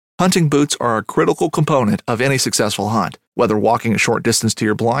Hunting boots are a critical component of any successful hunt. Whether walking a short distance to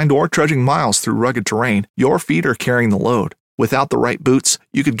your blind or trudging miles through rugged terrain, your feet are carrying the load. Without the right boots,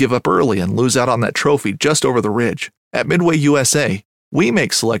 you could give up early and lose out on that trophy just over the ridge. At Midway USA, we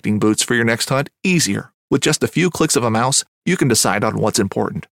make selecting boots for your next hunt easier. With just a few clicks of a mouse, you can decide on what's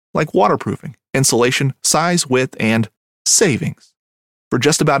important, like waterproofing, insulation, size, width, and savings. For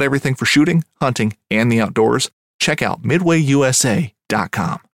just about everything for shooting, hunting, and the outdoors, check out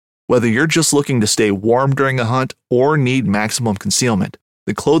MidwayUSA.com. Whether you're just looking to stay warm during a hunt or need maximum concealment,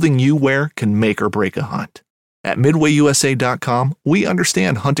 the clothing you wear can make or break a hunt. At MidwayUSA.com, we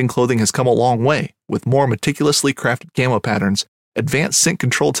understand hunting clothing has come a long way with more meticulously crafted camo patterns, advanced scent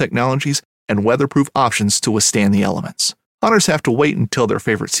control technologies, and weatherproof options to withstand the elements. Hunters have to wait until their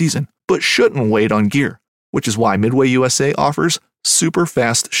favorite season, but shouldn't wait on gear, which is why Midway USA offers super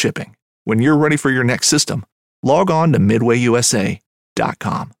fast shipping. When you're ready for your next system, log on to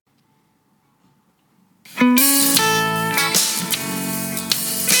MidwayUSA.com.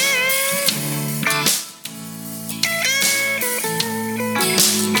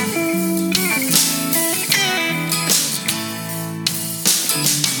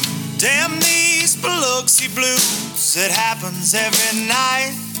 Damn these Biloxi blues, it happens every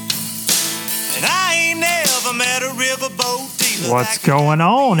night. And I ain't never met a riverboat dealer. What's going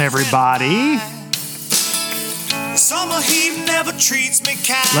on, everybody? Summer heat never treats me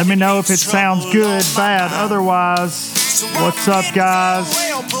kind. Let me know if it sounds good, bad, otherwise. What's up, guys?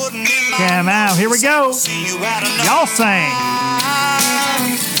 Come out. Here we go. Y'all sing.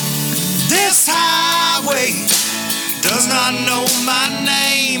 This highway does not know my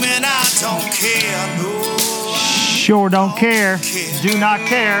name, and I don't care. No, sure don't care. Do not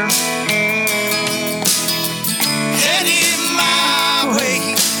care. Headed my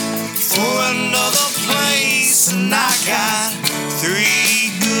way for another place, and I got 3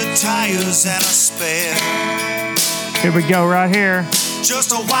 good tires and a spare. Here we go, right here.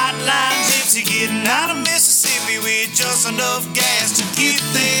 Just a white line gypsy getting out of Mississippi with just enough gas to get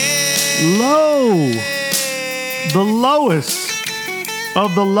there. Low. The lowest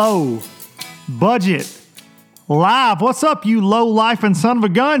of the low budget live. What's up, you low life and son of a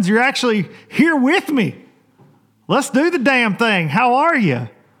guns? You're actually here with me. Let's do the damn thing. How are you?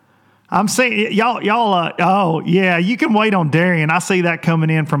 I'm saying y'all. Oh yeah, you can wait on Darian. I see that coming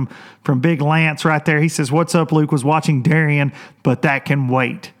in from Big Lance right there. He says, "What's up, Luke? Was watching Darian, but that can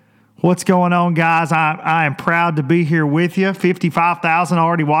wait." What's going on, guys? I am proud to be here with you. 55,000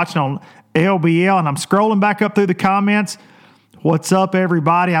 already watching on LBL, and I'm scrolling back up through the comments. What's up,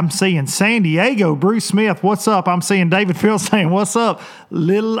 everybody? I'm seeing San Diego, Bruce Smith. What's up? I'm seeing David Fields saying, "What's up,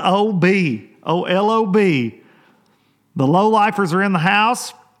 little OB, OLOB." The low-lifers are in the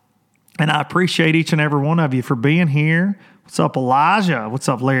house, and I appreciate each and every one of you for being here. What's up, Elijah? What's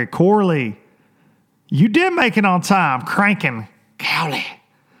up, Larry Corley? You did make it on time. Cranking. Cowley.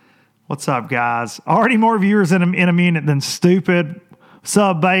 What's up, guys? Already more viewers in a minute than stupid. What's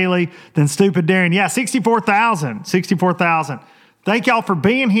up, Bailey? Than stupid Darren. Yeah, 64,000. 64,000. Thank y'all for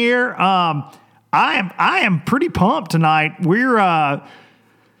being here. I am pretty pumped tonight. We're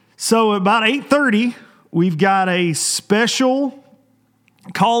so about 8:30, we've got a special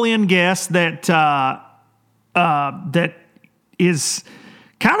call-in guest that is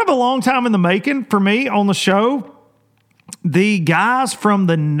kind of a long time in the making for me on the show. The guys from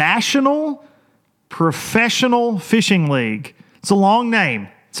the National Professional Fishing League. It's a long name,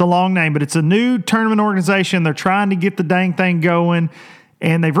 but it's a new tournament organization. They're trying to get the dang thing going,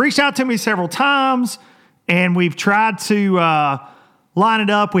 and they've reached out to me several times, and we've tried to line it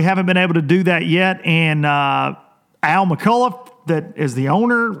up. We haven't been able to do that yet, and Al McCullough, that is the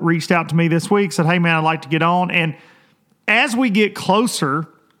owner, reached out to me this week, said, "Hey, man, I'd like to get on." And as we get closer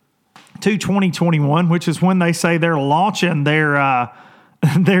to 2021, which is when they say they're launching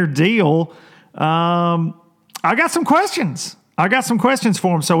their deal, I got some questions.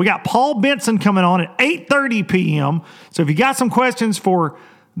 for them. So we got Paul Benson coming on at 8:30 p.m. So if you got some questions for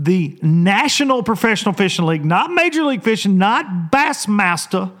the National Professional Fishing League, not Major League Fishing, not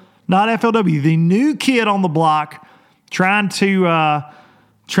Bassmaster, not FLW, the new kid on the block, trying to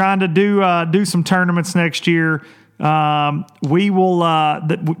do some tournaments next year. We will.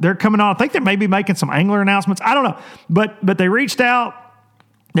 They're coming on. I think they may be making some angler announcements. I don't know, but they reached out.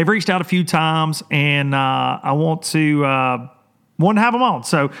 They've reached out a few times, and I want to have them on.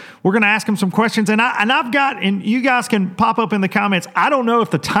 So we're going to ask them some questions, and I've got, and you guys can pop up in the comments. I don't know if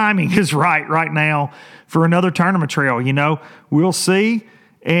the timing is right now for another tournament trail. We'll see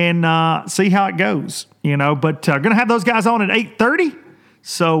and see how it goes. But going to have those guys on at 8:30.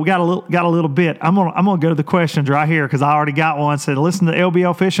 So we got a little bit. I'm gonna go to the questions right here because I already got one. Said, listen to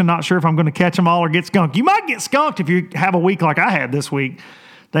LBL fishing. Not sure if I'm going to catch them all or get skunked. You might get skunked if you have a week like I had this week.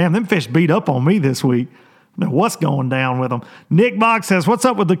 Damn, them fish beat up on me this week. I don't know what's going down with them. Nick Boggs says, what's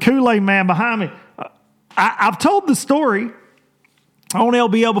up with the Kool-Aid man behind me? I've told the story on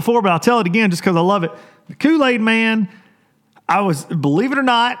LBL before, but I'll tell it again just because I love it. The Kool-Aid man, believe it or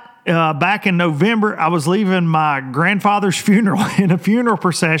not, back in November, I was leaving my grandfather's funeral in a funeral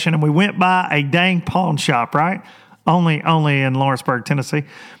procession, and we went by a dang pawn shop, right? Only in Lawrenceburg, Tennessee.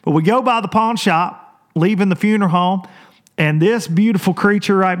 But we go by the pawn shop, leaving the funeral home, and this beautiful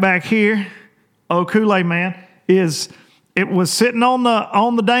creature right back here, Kool-Aid man, it was sitting on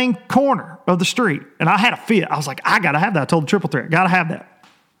the dang corner of the street, and I had a fit. I was like, I gotta have that. I told the Triple Threat, gotta have that.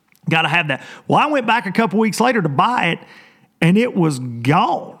 Well, I went back a couple weeks later to buy it, and it was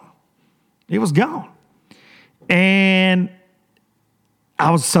gone. It was gone. And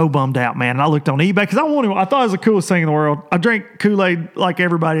I was so bummed out, man. And I looked on eBay because I thought it was the coolest thing in the world. I drank Kool-Aid like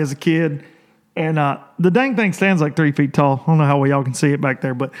everybody as a kid. And the dang thing stands like 3 feet tall. I don't know how well y'all can see it back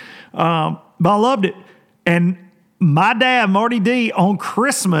there, but I loved it. And my dad, Marty D, on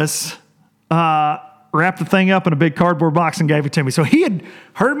Christmas, wrapped the thing up in a big cardboard box and gave it to me. So he had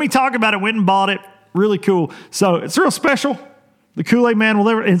heard me talk about it, went and bought it. Really cool. So it's real special. The Kool-Aid man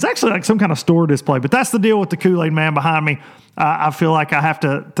it's actually like some kind of store display, but that's the deal with the Kool-Aid man behind me. I feel like I have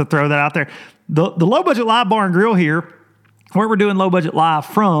to throw that out there. The Low Budget Live Bar and Grill here, where we're doing Low Budget Live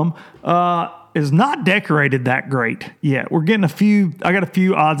from, is not decorated that great yet. We're getting I got a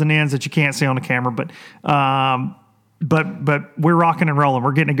few odds and ends that you can't see on the camera, but we're rocking and rolling.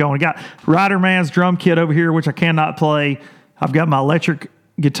 We're getting it going. We got Rider Man's drum kit over here, which I cannot play. I've got my electric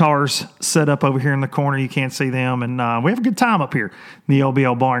guitars set up over here in the corner. You can't see them. And we have a good time up here in the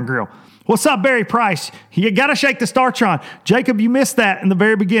LBL Bar and Grill. What's up, Barry Price? You got to shake the Startron. Jacob, you missed that in the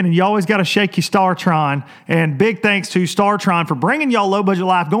very beginning. You always got to shake your Startron. And big thanks to Startron for bringing y'all Low Budget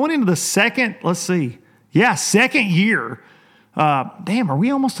Live. Going into the second year. Damn, are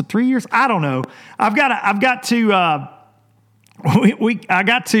we almost to 3 years? I don't know. I got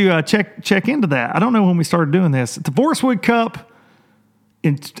to check into that. I don't know when we started doing this. The Forest Wood Cup,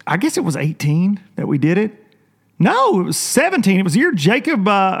 I guess it was 18 that we did it. No, it was 17. It was the year Justin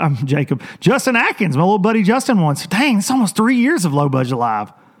Atkins, my little buddy Justin won. So dang, it's almost 3 years of Low Budget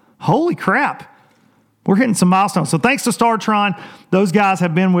Live. Holy crap. We're hitting some milestones. So thanks to Startron. Those guys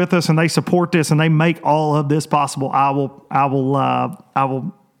have been with us and they support this and they make all of this possible. I will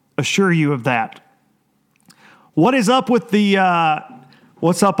assure you of that. What is up with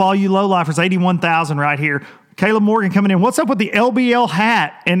what's up all you low lifers? 81,000 right here. Caleb Morgan coming in. What's up with the LBL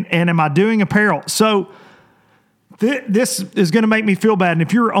hat and am I doing apparel? So this is going to make me feel bad. And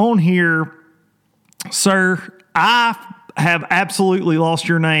if you're on here, sir, I have absolutely lost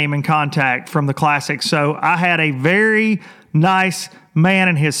your name and contact from the Classic. So I had a very nice man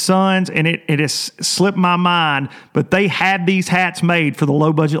and his sons, and it has slipped my mind, but they had these hats made for the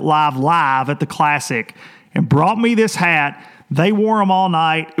Low Budget Live at the Classic and brought me this hat. They wore them all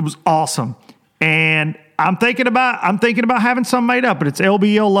night. It was awesome. And I'm thinking about having some made up, but it's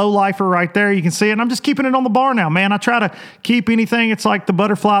LBL Low Lifer right there. You can see it. And I'm just keeping it on the bar now, man. I try to keep anything. It's like the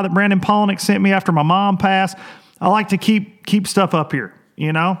butterfly that Brandon Polnick sent me after my mom passed. I like to keep stuff up here,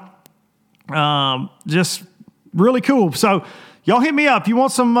 you know? Just really cool. So y'all hit me up. You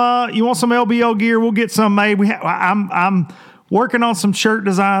want some LBL gear? We'll get some made. I'm working on some shirt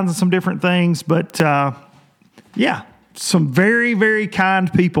designs and some different things, but yeah, some very, very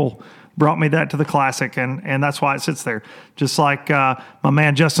kind people brought me that to the Classic, and that's why it sits there. Just like my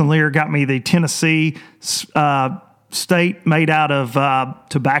man Justin Lear got me the Tennessee state made out of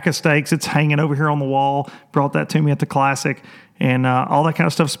tobacco steaks. It's hanging over here on the wall. Brought that to me at the Classic, and all that kind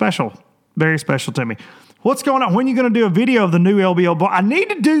of stuff. Special, very special to me. What's going on? When are you going to do a video of the new LBL bar? I need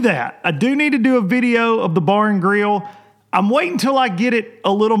to do that. I do need to do a video of the bar and grill. I'm waiting until I get it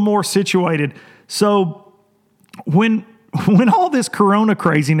a little more situated. So when all this Corona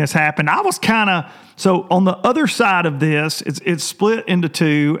craziness happened, I was so on the other side of this, it's split into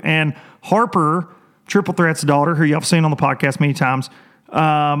two, and Harper, Triple Threat's daughter, who y'all have seen on the podcast many times,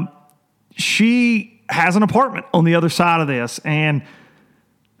 she has an apartment on the other side of this, and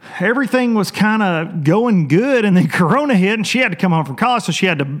everything was kind of going good, and then Corona hit, and she had to come home from college, so she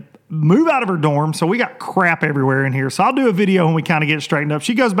had to move out of her dorm, so we got crap everywhere in here. So I'll do a video when we kind of get it straightened up.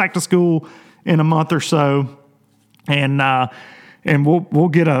 She goes back to school in a month or so, and we'll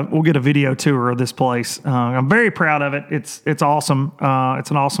get a video tour of this place. I'm very proud of it. It's awesome.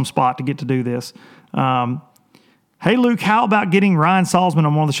 It's an awesome spot to get to do this. Hey Luke, how about getting Ryan Salzman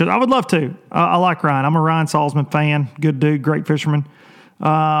on one of the shows? I would love to. I like Ryan. I'm a Ryan Salzman fan. Good dude, great fisherman.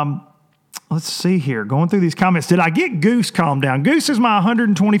 Let's see here. Going through these comments. Did I get Goose calmed down? Goose is my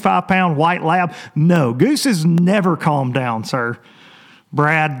 125-pound white lab. No, Goose is never calmed down, sir.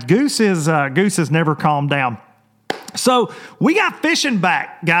 Brad, Goose is never calmed down. So we got fishing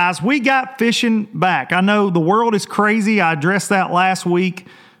back, guys. We got fishing back. I know the world is crazy. I addressed that last week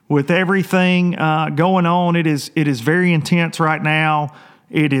with everything going on. It is very intense right now.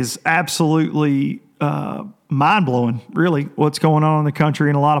 It is absolutely mind-blowing, really, what's going on in the country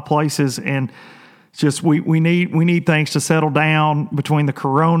in a lot of places. And it's just we need things to settle down between the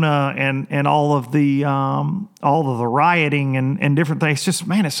corona and all of the rioting and different things. It's just,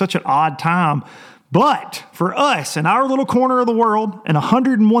 man, it's such an odd time. But for us in our little corner of the world, and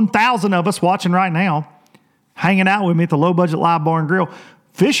 101,000 of us watching right now, hanging out with me at the Low Budget Live Bar and Grill,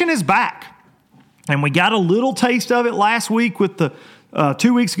 fishing is back. And we got a little taste of it last week with the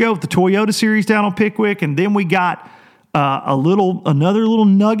 2 weeks ago with the Toyota Series down on Pickwick, and then we got another little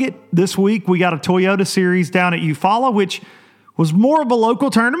nugget this week. We got a Toyota Series down at Eufaula, which was more of a local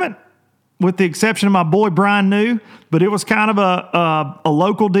tournament, with the exception of my boy Brian New, but it was kind of a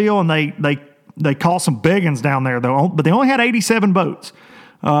local deal, and they caught some biggins down there though, but they only had 87 boats.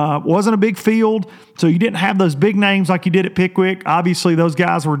 Wasn't a big field, so you didn't have those big names like you did at Pickwick. Obviously, those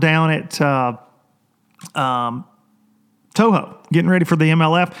guys were down at Toho, getting ready for the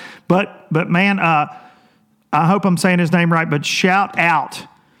MLF. But man, I hope I'm saying his name right, but shout out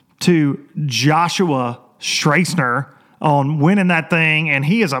to Joshua Strassner on winning that thing, and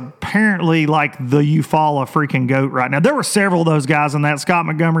he is apparently like the Eufaula freaking GOAT right now. There were several of those guys in that. Scott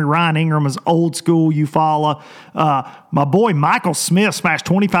Montgomery, Ryan Ingram is old school Eufaula. My boy Michael Smith smashed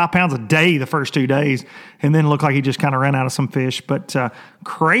 25 pounds a day the first 2 days, and then looked like he just kind of ran out of some fish. But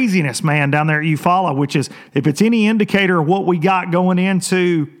craziness, man, down there at Eufaula, which is, if it's any indicator of what we got going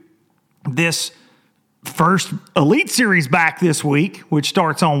into this first Elite Series back this week, which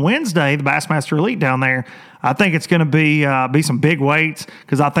starts on Wednesday, the Bassmaster Elite down there, I think it's going to be some big weights,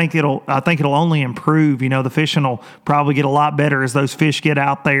 because I think it'll only improve. You know, the fishing will probably get a lot better as those fish get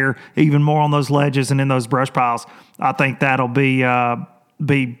out there even more on those ledges and in those brush piles. I think that'll be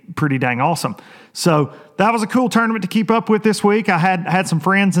pretty dang awesome. So that was a cool tournament to keep up with this week. I had some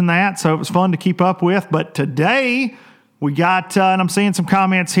friends in that, so it was fun to keep up with. But today we got, and I'm seeing some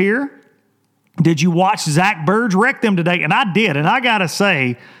comments here. Did you watch Zach Burge wreck them today? And I did, and I gotta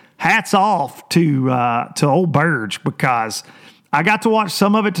say, hats off to old Burge, because I got to watch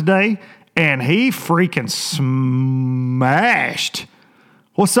some of it today, and he freaking smashed.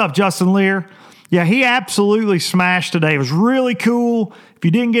 What's up, Justin Lear? Yeah, he absolutely smashed today. It was really cool. If you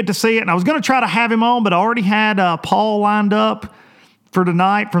didn't get to see it, and I was going to try to have him on, but I already had Paul lined up for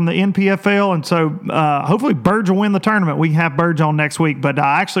tonight from the NPFL, and so hopefully Burge will win the tournament. We can have Burge on next week, but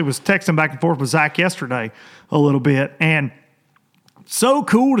I actually was texting back and forth with Zach yesterday a little bit, and so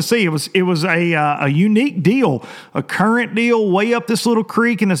cool to see. It was a unique deal, a current deal way up this little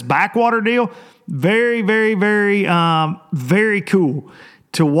creek in this backwater deal. Very, very, very, very cool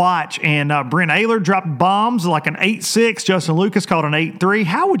to watch. And Brent Ayler dropped bombs like an 8.6. Justin Lucas caught an 8.3.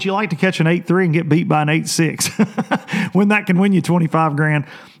 How would you like to catch an 8.3 and get beat by an 8.6 when that can win you $25,000?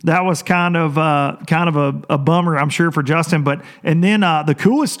 That was kind of a bummer, I'm sure, for Justin. And then the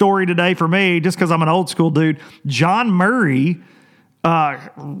coolest story today for me, just because I'm an old school dude, John Murray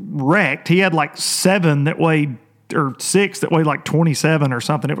wrecked. He had like 7 that weighed, or 6 that weighed like 27 or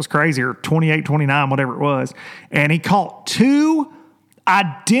something. It was crazy, or 28, 29, whatever it was. And he caught 2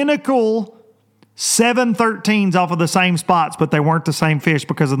 identical 713s off of the same spots, but they weren't the same fish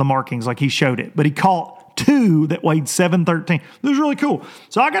because of the markings, like he showed it. But he caught 2 that weighed 713. It was really cool.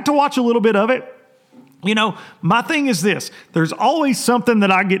 So I got to watch a little bit of it. You know, my thing is this. There's always something that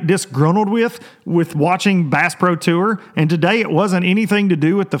I get disgruntled with watching Bass Pro Tour, and today it wasn't anything to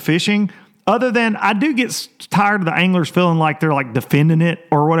do with the fishing, other than I do get tired of the anglers feeling like they're like defending it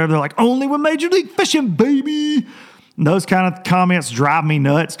or whatever. They're like, only with Major League Fishing, baby. And those kind of comments drive me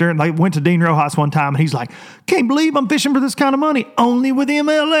nuts. They went to Dean Rojas one time, and he's like, can't believe I'm fishing for this kind of money, only with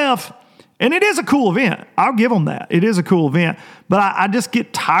MLF. And it is a cool event. I'll give them that. It is a cool event. But I just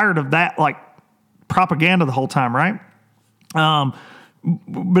get tired of that, like, propaganda the whole time, right?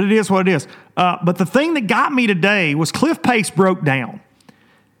 But it is what it is. But the thing that got me today was Cliff Pace broke down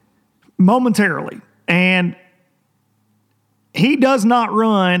momentarily, and he does not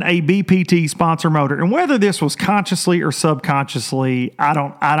run a BPT sponsor motor. And whether this was consciously or subconsciously, I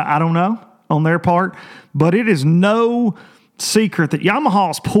don't know on their part, but it is no secret that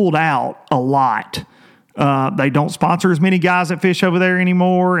Yamaha's pulled out a lot. They don't sponsor as many guys that fish over there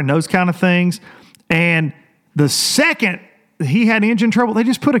anymore and those kind of things. And the second he had engine trouble, they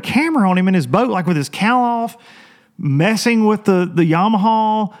just put a camera on him in his boat, like with his cowl off. messing with the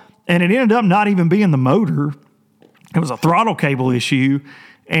Yamaha, and it ended up not even being the motor. It was a throttle cable issue,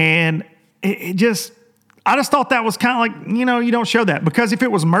 and I just thought that was kind of like, you don't show that, because if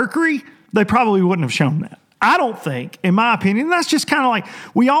it was Mercury, they probably wouldn't have shown that. I don't think, in my opinion. That's just kind of like,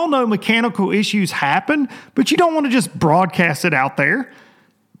 we all know mechanical issues happen, but you don't want to just broadcast it out there.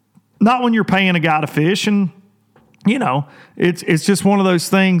 Not when you're paying a guy to fish, and it's just one of those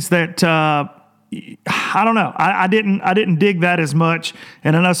things that I don't know. I didn't dig that as much,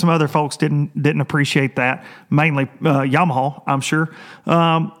 and I know some other folks didn't appreciate that. Mainly Yamaha, I'm sure.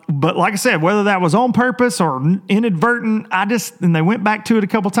 But like I said, whether that was on purpose or inadvertent, and they went back to it a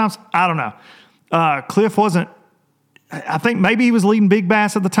couple times. I don't know. Cliff wasn't. I think maybe he was leading big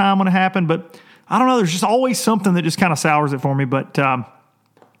bass at the time when it happened, but I don't know. There's just always something that just kind of sours it for me. But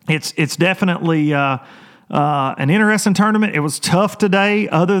it's definitely an interesting tournament. It was tough today,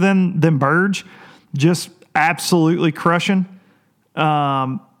 other than Burge, just absolutely crushing.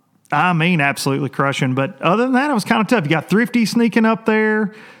 Absolutely crushing. But other than that, it was kind of tough. You got Thrifty sneaking up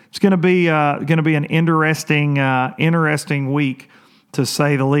there. It's going to be an interesting week, to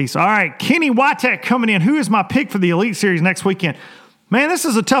say the least. All right, Kenny Wytek coming in. Who is my pick for the Elite Series next weekend? Man, this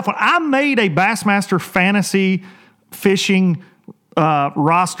is a tough one. I made a Bassmaster Fantasy Fishing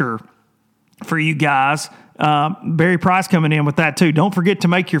roster for you guys. Barry Price coming in with that too. Don't forget to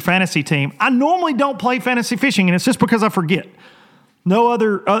make your fantasy team. I normally don't play fantasy fishing, and it's just because I forget. No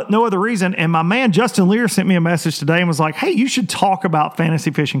other reason. And my man Justin Lear sent me a message today and was like, "Hey, you should talk about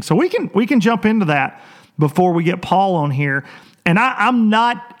fantasy fishing." So we can jump into that before we get Paul on here. And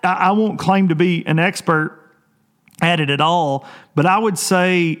I won't claim to be an expert at it at all, but I would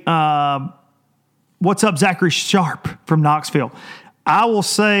say, what's up, Zachary Sharp from Knoxville? I will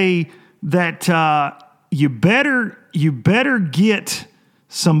say that you better get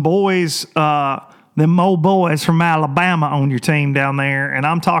some boys, them old boys from Alabama on your team down there. And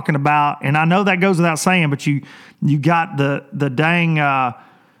I'm talking about, and I know that goes without saying, but you got the dang.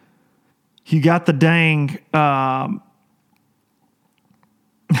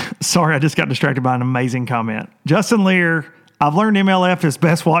 Sorry, I just got distracted by an amazing comment. Justin Lear, I've learned MLF is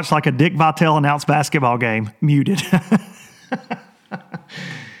best watched like a Dick Vitale announced basketball game. Muted.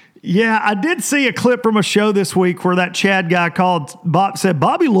 Yeah, I did see a clip from a show this week where that Chad guy said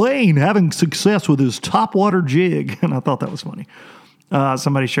Bobby Lane having success with his topwater jig. And I thought that was funny.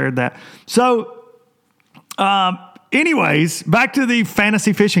 Somebody shared that. So, anyways, back to the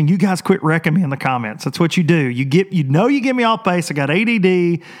fantasy fishing. You guys quit wrecking me in the comments. That's what you do. You get me off base. I got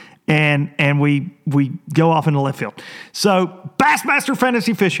ADD, and we go off into left field. So Bassmaster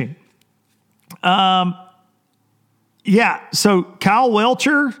Fantasy Fishing. Yeah. So Kyle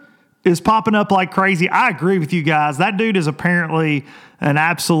Welcher is popping up like crazy. I agree with you guys. That dude is apparently an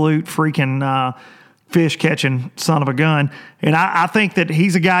absolute freaking fish catching son of a gun. And I think that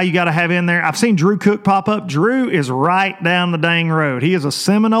he's a guy you got to have in there. I've seen Drew Cook pop up. Drew is right down the dang road. He is a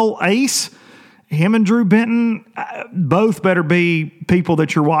Seminole ace. Him and Drew Benton both better be people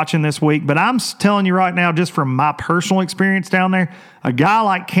that you're watching this week. But I'm telling you right now, just from my personal experience down there, a guy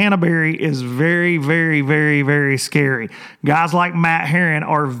like Canterbury is very, very, very, very scary. Guys like Matt Herron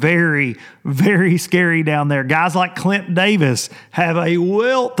are very, very scary down there. Guys like Clint Davis have a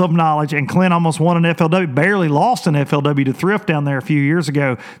wealth of knowledge, and Clint almost won an FLW, barely lost an FLW to Thrift down there a few years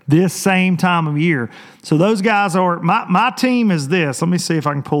ago, this same time of year. So those guys are, my team is this. Let me see if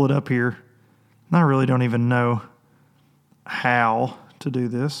I can pull it up here. I really don't even know how to do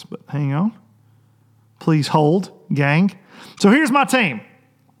this, but hang on. Please hold, gang. So here's my team.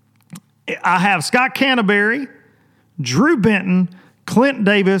 I have Scott Canterbury, Drew Benton, Clint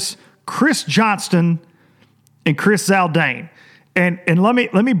Davis, Chris Johnston, and Chris Zaldane. And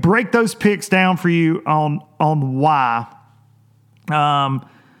let me break those picks down for you on why.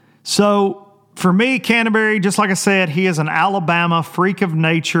 So for me, Canterbury, just like I said, he is an Alabama freak of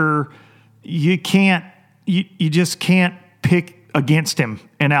nature. You just can't pick against him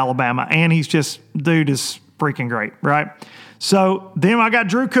in Alabama. And dude is freaking great, right? So then I got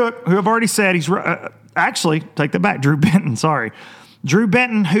Drew Cook, who I've already said he's, actually, take that back, Drew Benton, sorry. Drew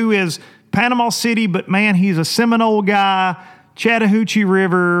Benton, who is Panama City, but man, he's a Seminole guy, Chattahoochee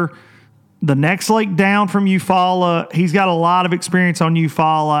River, the next lake down from Eufaula. He's got a lot of experience on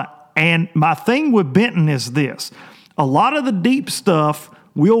Eufaula. And my thing with Benton is this. A lot of the deep stuff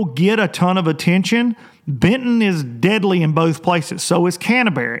will get a ton of attention. Benton is deadly in both places. So is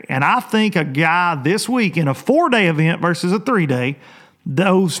Canterbury. And I think a guy this week in a 4-day event versus a 3-day,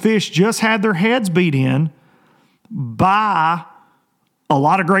 those fish just had their heads beat in by a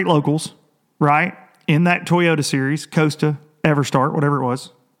lot of great locals, right? In that Toyota series, Costa, Everstart, whatever it was,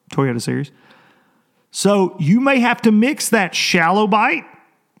 Toyota series. So you may have to mix that shallow bite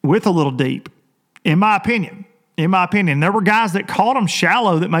with a little deep, in my opinion. There were guys that caught them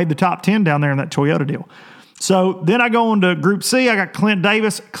shallow that made the top 10 down there in that Toyota deal. So then I go into Group C. I got Clint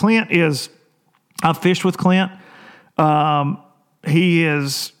Davis. I've fished with Clint. He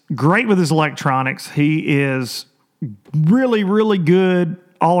is great with his electronics. He is really, really good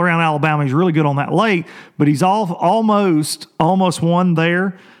all around Alabama. He's really good on that lake, but he's almost won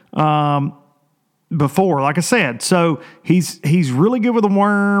there before, like I said. So he's really good with a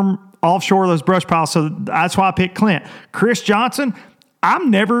worm offshore of those brush piles. So that's why I picked Clint. Chris Johnson,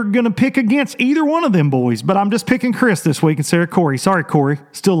 I'm never going to pick against either one of them boys, but I'm just picking Chris this week instead of Corey. Sorry, Corey.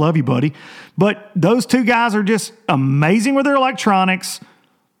 Still love you, buddy. But those two guys are just amazing with their electronics.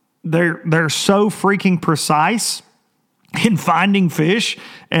 They're so freaking precise in finding fish,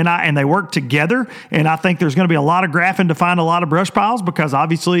 and they work together. And I think there's going to be a lot of graphing to find a lot of brush piles because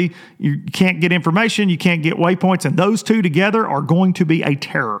obviously you can't get information, you can't get waypoints, and those two together are going to be a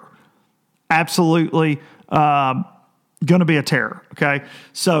terror. Absolutely going to be a terror, okay?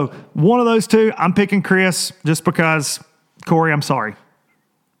 So one of those two, I'm picking Chris just because, Corey, I'm sorry.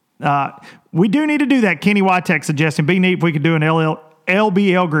 We do need to do that. Kenny Wytech suggesting, be neat if we could do an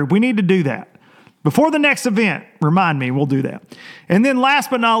LBL group. We need to do that. Before the next event, remind me, we'll do that. And then last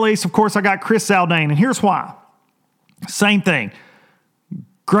but not least, of course, I got Chris Zaldain, and here's why. Same thing.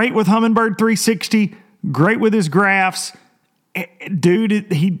 Great with Humminbird 360, great with his graphs.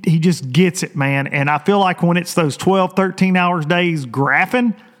 Dude, he just gets it, man. And I feel like when it's those 12, 13 hours days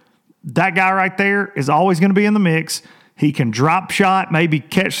graphing, that guy right there is always going to be in the mix. He can drop shot, maybe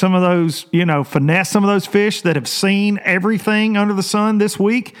catch some of those, finesse some of those fish that have seen everything under the sun this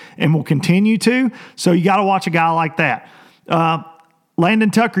week and will continue to. So you got to watch a guy like that.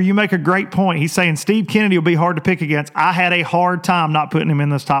 Landon Tucker, you make a great point. He's saying Steve Kennedy will be hard to pick against. I had a hard time not putting him in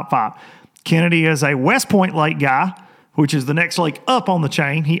this top 5. Kennedy is a West Point Lake guy, which is the next lake up on the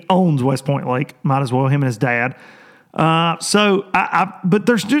chain. He owns West Point Lake. Might as well, him and his dad. But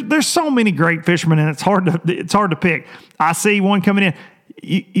there's so many great fishermen, and it's hard to pick. I see one coming in.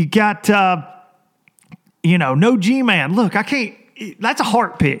 You got, no G-Man. Look, I can't. That's a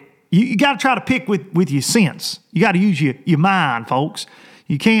heart pick. You got to try to pick with your sense. You got to use your mind, folks.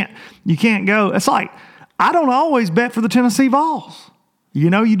 You can't go. It's like I don't always bet for the Tennessee Vols.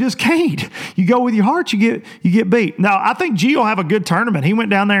 You just can't. You go with your heart, you get beat. Now, I think G will have a good tournament. He went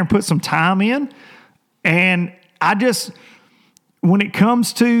down there and put some time in. And when it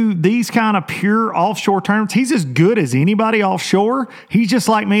comes to these kind of pure offshore tournaments, he's as good as anybody offshore. He's just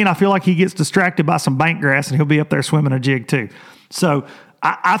like me, and I feel like he gets distracted by some bank grass, and he'll be up there swimming a jig too. So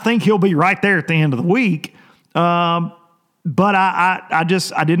I think he'll be right there at the end of the week. But I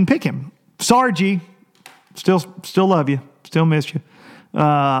didn't pick him. Sorry, G. Still love you. Still miss you.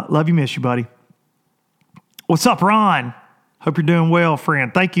 Love you, miss you, buddy. What's up, Ron? Hope you're doing well,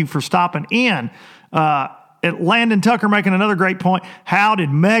 friend. Thank you for stopping in. Landon Tucker making another great point. How did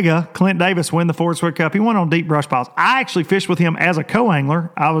Mega Clint Davis win the Ford Swift Cup? He won on deep brush piles. I actually fished with him as a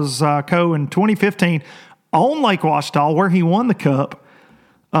co-angler. I was co in 2015 on Lake Ouachita where he won the Cup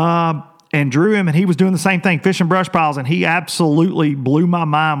and drew him, and he was doing the same thing, fishing brush piles, and he absolutely blew my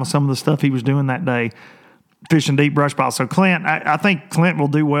mind with some of the stuff he was doing that day. Fishing deep brush piles. So Clint, I think Clint will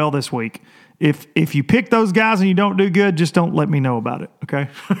do well this week. If you pick those guys and you don't do good, just don't let me know about it, okay?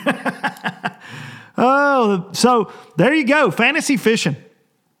 So there you go, fantasy fishing.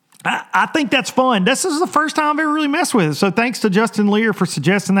 I think that's fun. This is the first time I've ever really messed with it. So thanks to Justin Lear for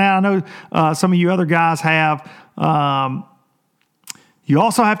suggesting that. I know some of you other guys have. You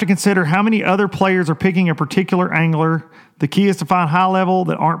also have to consider how many other players are picking a particular angler. The key is to find high level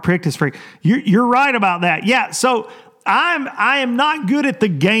that aren't practice free. You're right about that. Yeah. So I am not good at the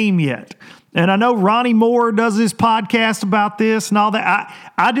game yet. And I know Ronnie Moore does his podcast about this and all that.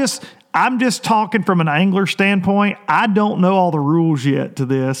 I'm just talking from an angler standpoint. I don't know all the rules yet to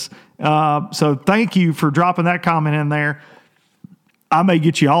this. So thank you for dropping that comment in there. I may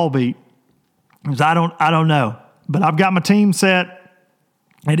get you all beat because I don't know, but I've got my team set.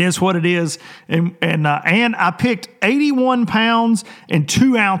 It is what it is. And I picked 81 pounds and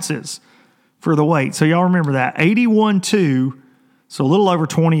 2 ounces for the weight. So y'all remember that 81.2. So a little over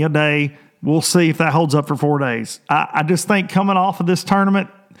 20 a day. We'll see if that holds up for 4 days. I just think coming off of this tournament,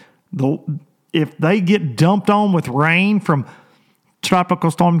 if they get dumped on with rain from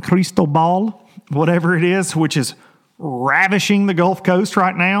Tropical Storm Cristobal, whatever it is, which is ravishing the Gulf Coast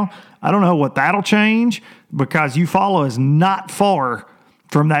right now, I don't know what that'll change because Eufaula is not far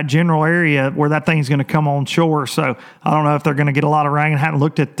from that general area where that thing's going to come on shore. So I don't know if they're going to get a lot of rain. I haven't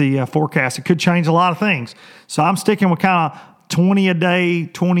looked at the forecast. It could change a lot of things. So I'm sticking with kind of 20 a day,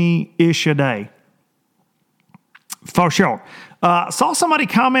 20-ish a day. For sure. Saw somebody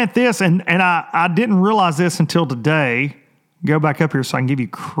comment this, and I didn't realize this until today. Go back up here so I can give you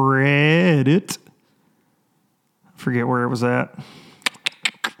credit. Forget where it was at.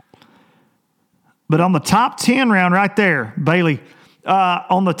 But on the top 10 round right there, Bailey,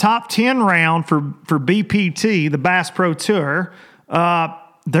 on the top 10 round for BPT, the Bass Pro Tour,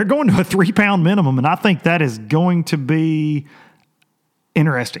 they're going to a 3-pound minimum, and I think that is going to be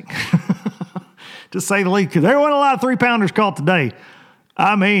interesting, to say the least, because there weren't a lot of 3-pounders caught today.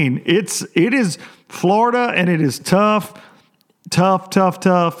 I mean, it is Florida, and it is tough.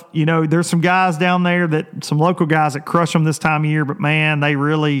 You know, there's some guys down there some local guys that crush them this time of year, but man, they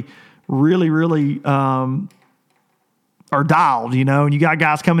really are dialed, you know, and you got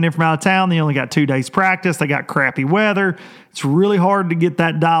guys coming in from out of town. They only got 2 days practice. They got crappy weather. It's really hard to get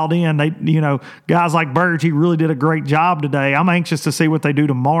that dialed in. They, you know, guys like Burge, he really did a great job today. I'm anxious to see what they do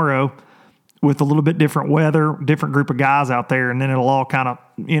tomorrow with a little bit different weather, different group of guys out there. And then it'll all kind of,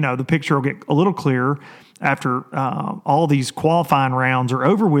 you know, the picture will get a little clearer after all these qualifying rounds are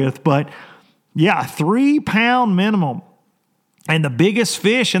over with. But yeah, 3-pound minimum. And the biggest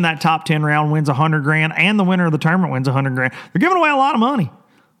fish in that top 10 round wins $100,000, and the winner of the tournament wins $100,000. They're giving away a lot of money.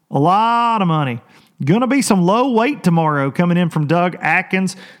 Going to be some low weight tomorrow coming in from Doug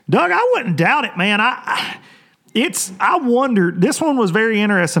Atkins. Doug, I wouldn't doubt it, man. I wondered. This one was very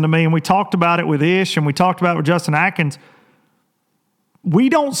interesting to me, and we talked about it with Ish, and we talked about it with Justin Atkins. We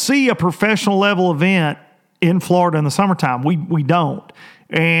don't see a professional level event in Florida in the summertime. We don't.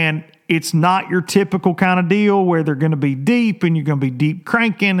 And it's not your typical kind of deal where they're going to be deep and you're going to be deep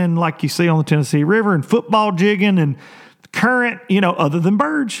cranking and like you see on the Tennessee River and football jigging and current, you know, other than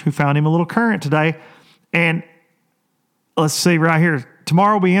Burge, who found him a little current today. And let's see right here.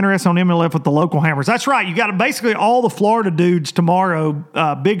 Tomorrow will be interesting on MLF with the local hammers. That's right. You got basically all the Florida dudes tomorrow,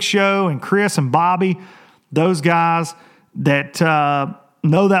 Big Show and Chris and Bobby, those guys that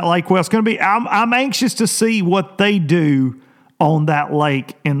know that Lake West. Going to be. I'm anxious to see what they do on that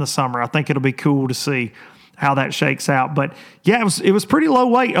lake in the summer. I think it'll be cool to see how that shakes out. But yeah, it was pretty low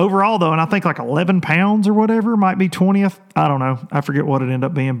weight overall though, and I think like 11 pounds or whatever might be 20th. I don't know. I forget what it ended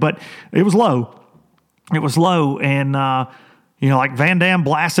up being, but it was low. And you know, like Van Dam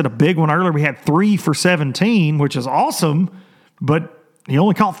blasted a big one earlier. We had 3 for 17, which is awesome, but he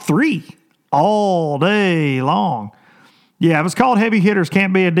only caught 3 all day long. Yeah, it was called Heavy Hitters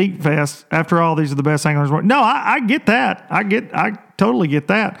Can't Be a Deep Fest. After all, these are the best anglers. No, I get that. I totally get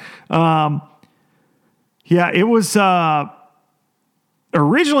that. Yeah, it was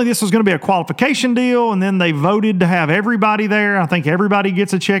originally this was going to be a qualification deal, and then they voted to have everybody there. I think everybody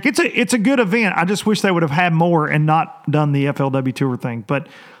gets a check. It's a good event. I just wish they would have had more and not done the FLW Tour thing. But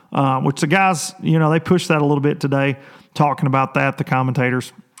which the guys, you know, they pushed that a little bit today, talking about that. The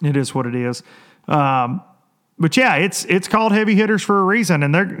commentators, it is what it is. But yeah, it's called Heavy Hitters for a reason,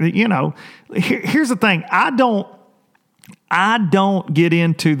 and they're, you know, here's the thing. I don't get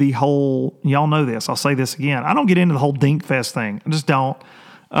into the whole, y'all know this, I'll say this again. I don't get into the whole Dink Fest thing. I just don't.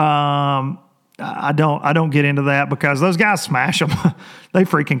 I don't get into that because those guys smash them. They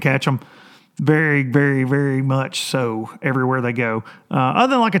freaking catch them very, very, very much so everywhere they go.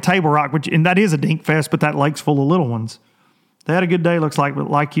 Other than like a Table Rock, and that is a Dink Fest, but that lake's full of little ones. They had a good day, looks like,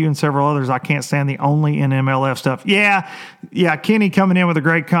 but like you and several others, I can't stand the only in MLF stuff. Yeah, Kenny coming in with a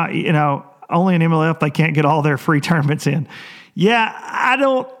great, you know, only in MLF they can't get all their free tournaments in. Yeah, I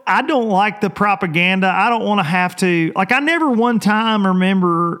don't like the propaganda. I don't want to have to. Like, I never one time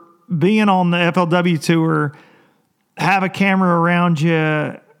remember being on the FLW tour, have a camera around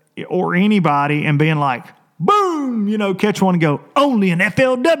you or anybody and being like, boom, you know, catch one and go, only in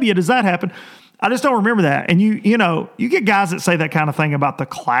FLW does that happen. I just don't remember that. And you know, you get guys that say that kind of thing about the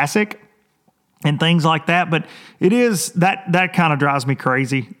Classic and things like that, but it is that kind of drives me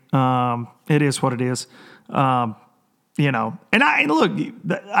crazy. It is what it is. You know, and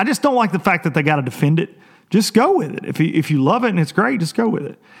I just don't like the fact that they got to defend it. Just go with it. If you love it and it's great, just go with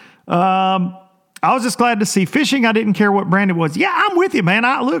it. I was just glad to see fishing. I didn't care what brand it was. Yeah, I'm with you, man.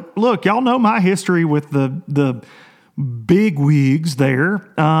 Look, y'all know my history with the big wigs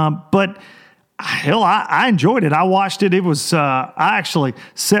there. But hell, I enjoyed it. I watched it. It was, I actually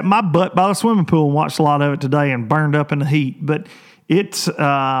set my butt by the swimming pool and watched a lot of it today and burned up in the heat. But it was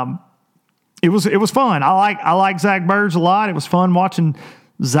fun. I like Zach Burge a lot. It was fun watching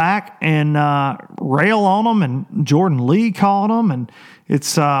Zach and rail on them, and Jordan Lee caught them, and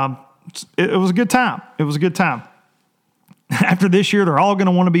it was a good time. It was a good time. After this year, they're all going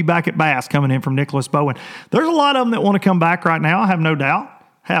to want to be back at Bass coming in from Nicholas Bowen. There's a lot of them that want to come back right now. I have no doubt.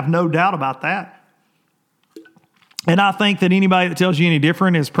 Have no doubt about that. And I think that anybody that tells you any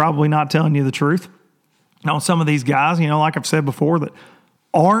different is probably not telling you the truth. on some of these guys, like I've said before, that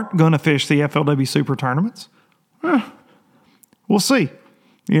aren't going to fish the FLW Super Tournaments. We'll see.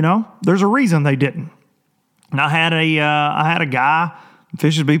 There's a reason they didn't. And I had a guy,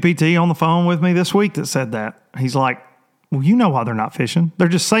 fishes BPT, on the phone with me this week that said that. He's like, well, you know why they're not fishing. They're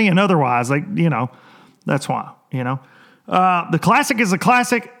just saying otherwise. That's why, The Classic is a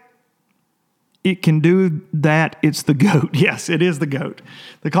classic. It can do that. It's the GOAT. Yes, it is the GOAT.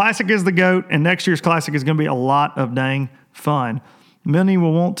 The Classic is the GOAT, and next year's Classic is going to be a lot of dang fun. Many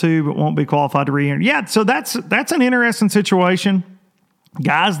will want to, but won't be qualified to re-enter. Yeah, so that's an interesting situation.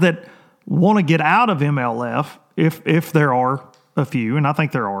 Guys that want to get out of MLF, if there are a few, and I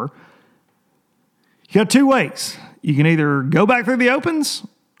think there are, you got two ways. You can either go back through the Opens,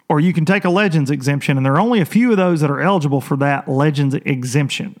 or you can take a Legends exemption, and there are only a few of those that are eligible for that Legends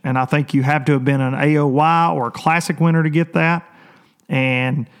exemption. And I think you have to have been an AOY or a Classic winner to get that.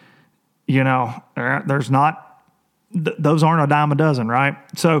 And, there's not, those aren't a dime a dozen, right?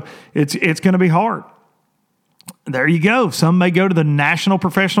 So it's going to be hard. There you go. Some may go to the National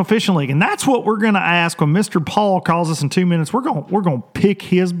Professional Fishing League, and that's what we're going to ask when Mr. Paul calls us in 2 minutes. We're going to pick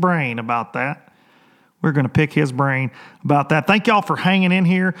his brain about that. We're going to pick his brain about that. Thank y'all for hanging in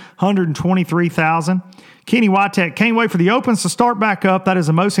here. 123,000. Kenny Whitek, can't wait for the Opens to start back up. That is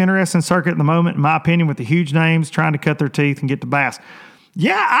the most interesting circuit at the moment, in my opinion, with the huge names trying to cut their teeth and get to bass.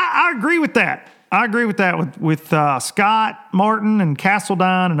 Yeah, I agree with that. I agree with that with Scott Martin and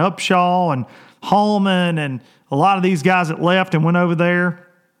Castledine and Upshaw and Hallman and a lot of these guys that left and went over there.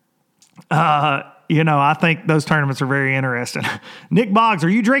 I think those tournaments are very interesting. Nick Boggs, are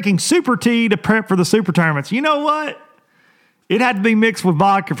you drinking super tea to prep for the super tournaments? You know what? It had to be mixed with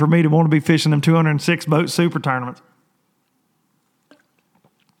vodka for me to want to be fishing them 206 boat super tournaments.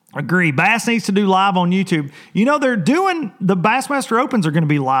 Agree. Bass needs to do live on YouTube. They're doing the Bassmaster Opens are going to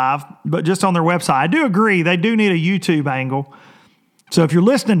be live, but just on their website. I do agree. They do need a YouTube angle. So if you're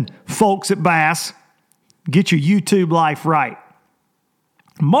listening, folks at Bass, get your YouTube life right.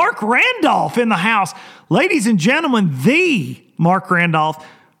 Mark Randolph in the house. Ladies and gentlemen, the Mark Randolph,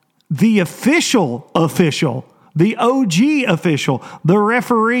 the official, the OG official, the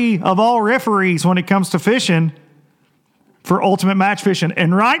referee of all referees when it comes to fishing for Ultimate Match Fishing.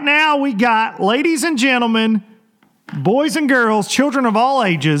 And right now we got, ladies and gentlemen, boys and girls, children of all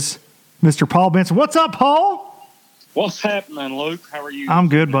ages, Mr. Paul Benson. What's up, Paul? What's happening, Luke? How are you? I'm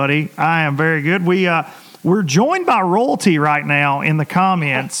good, buddy. I am very good. We're joined by royalty right now in the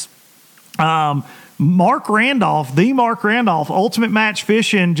comments. Mark Randolph, the Mark Randolph, Ultimate Match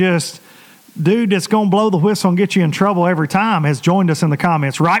Fishing, just dude that's going to blow the whistle and get you in trouble every time, has joined us in the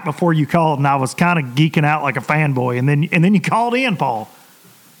comments right before you called, and I was kind of geeking out like a fanboy, and then you called in, Paul.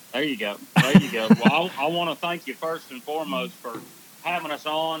 There you go. Well, I want to thank you first and foremost for having us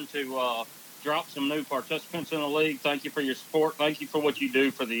on to drop some new participants in the league. Thank you for your support. Thank you for what you do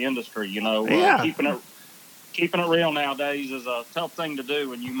for the industry. Keeping it real nowadays is a tough thing to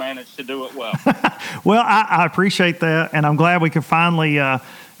do, and you manage to do it well. Well, I appreciate that, and I'm glad we could finally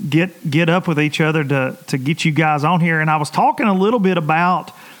get up with each other to get you guys on here. And I was talking a little bit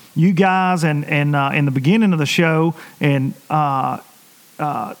about you guys and in the beginning of the show, and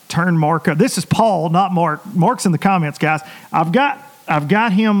turn Mark up. This is Paul, not Mark. Mark's in the comments, guys. I've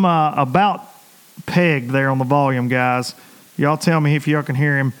got him about pegged there on the volume, guys. Y'all tell me if y'all can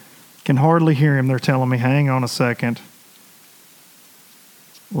hear him. Can hardly hear him, they're telling me. Hang on a second.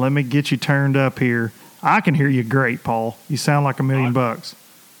 Let me get you turned up here. I can hear you great, Paul. You sound like $1 million bucks.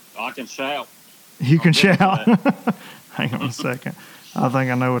 I can shout. You can shout? Hang on a second. I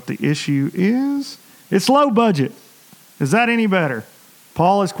think I know what the issue is. It's low budget. Is that any better?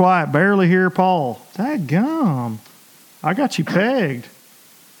 Paul is quiet. Barely hear Paul. Dadgum. I got you pegged.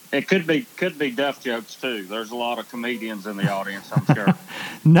 It could be deaf jokes, too. There's a lot of comedians in the audience, I'm sure.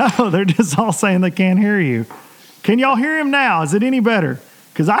 No, they're just all saying they can't hear you. Can y'all hear him now? Is it any better?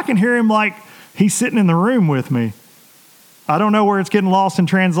 Because I can hear him like he's sitting in the room with me. I don't know where it's getting lost in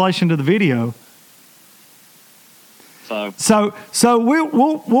translation to the video. So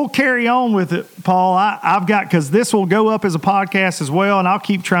we'll carry on with it, Paul. I've got, because this will go up as a podcast as well, and I'll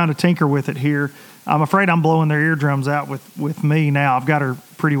keep trying to tinker with it here. I'm afraid I'm blowing their eardrums out with me now. I've got her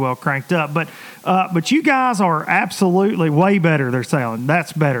pretty well cranked up. But you guys are absolutely way better, they're saying.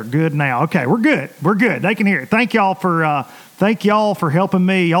 That's better. Good now. Okay, we're good. We're good. They can hear it. Thank y'all for helping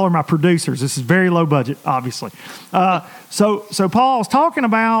me. Y'all are my producers. This is very low budget, obviously. So Paul's talking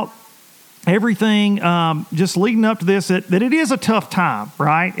about everything just leading up to this, that it is a tough time,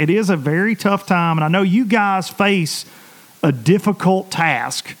 right? It is a very tough time. And I know you guys face a difficult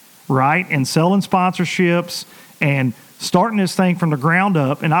task, right? And selling sponsorships and starting this thing from the ground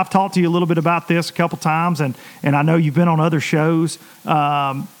up. And I've talked to you a little bit about this a couple times, and I know you've been on other shows.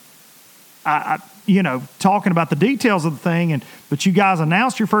 Talking about the details of the thing, but you guys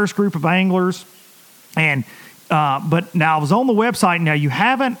announced your first group of anglers, and but now I was on the website. Now you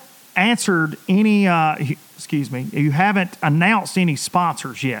haven't answered any. You haven't announced any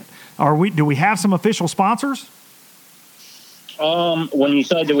sponsors yet. Do we have some official sponsors? When you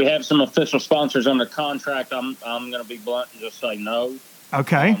say do we have some official sponsors under contract, I'm going to be blunt and just say no.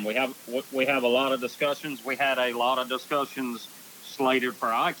 Okay. We have a lot of discussions. We had a lot of discussions slated for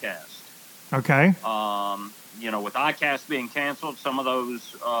ICAST. Okay. With ICAST being canceled, some of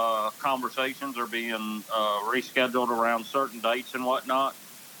those conversations are being rescheduled around certain dates and whatnot.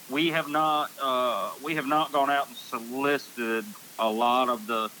 We have not gone out and solicited a lot of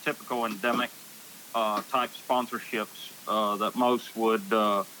the typical endemic type sponsorships that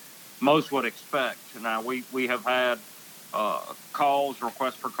most would expect. Now we have had calls,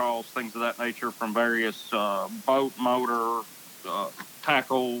 requests for calls, things of that nature from various boat, motor,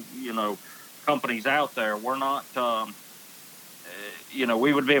 tackle, companies out there. We're not,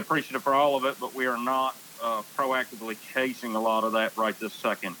 we would be appreciative for all of it, but we are not proactively chasing a lot of that right this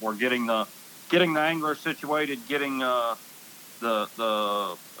second. We're getting the angler situated, getting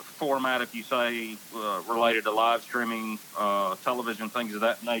the format, if you say, related to live streaming, television, things of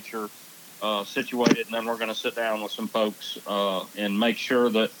that nature, situated, and then we're going to sit down with some folks and make sure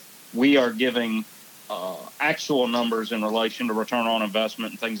that we are giving actual numbers in relation to return on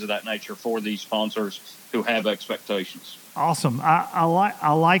investment and things of that nature for these sponsors who have expectations. Awesome. I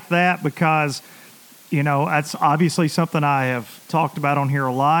like that because, that's obviously something I have talked about on here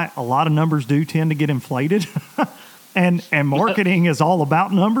a lot. A lot of numbers do tend to get inflated. And marketing is all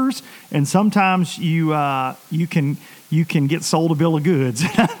about numbers, and sometimes you can get sold a bill of goods.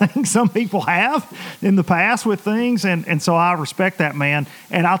 I think some people have in the past with things, and so I respect that, man.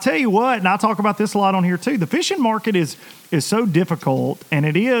 And I'll tell you what, and I talk about this a lot on here too, the fishing market is so difficult, and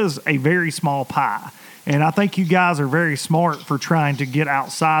it is a very small pie. And I think you guys are very smart for trying to get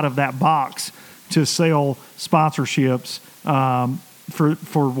outside of that box to sell sponsorships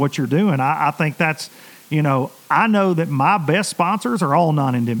for what you're doing. I think that's, I know that my best sponsors are all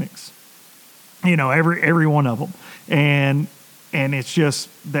non-endemics. Every one of them, and it's just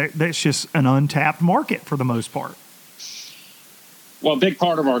that's just an untapped market for the most part. Well, a big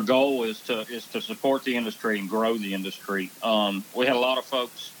part of our goal is to support the industry and grow the industry. We had a lot of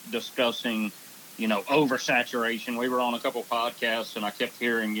folks discussing, oversaturation. We were on a couple podcasts, and I kept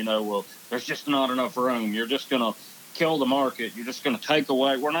hearing, well, there's just not enough room. You're just going to kill the market. You're just going to take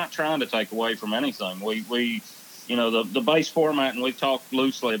away. We're not trying to take away from anything. We the base format, and we've talked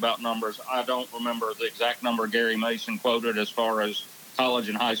loosely about numbers. I don't remember the exact number Gary Mason quoted as far as college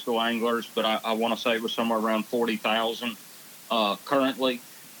and high school anglers, but I want to say it was somewhere around 40,000 currently.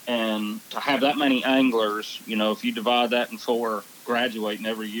 And to have that many anglers, if you divide that in 4, graduating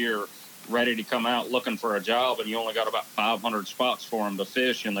every year, ready to come out looking for a job, and you only got about 500 spots for them to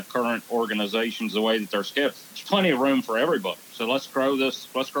fish in the current organizations, the way that they're scheduled, there's plenty of room for everybody. So let's grow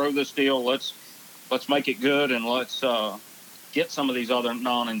this deal. Let's make it good, and let's get some of these other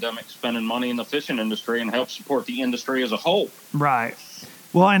non-endemic spending money in the fishing industry and help support the industry as a whole. Right.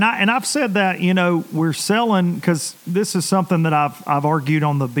 Well, and I've said that, we're selling, because this is something that I've argued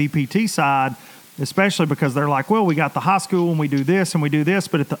on the BPT side, especially because they're like, well, we got the high school and we do this and we do this,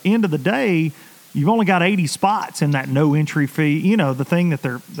 but at the end of the day, you've only got 80 spots in that no entry fee, the thing that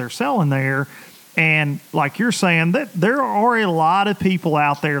they're selling there. And like you're saying, that there are a lot of people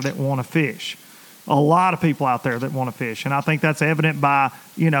out there that want to fish. A lot of people out there that want to fish. And I think that's evident by,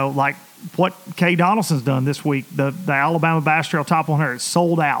 like what Kay Donaldson's done this week. The Alabama Bass Trail Top 100 is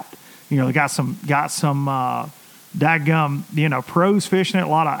sold out. They got some dadgum, pros fishing it, a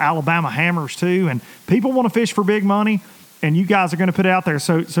lot of Alabama hammers too. And people want to fish for big money, and you guys are going to put it out there.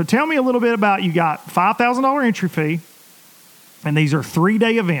 So tell me a little bit about, you got $5,000 entry fee, and these are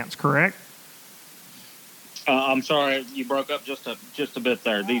 3-day events, correct? I'm sorry, you broke up just a bit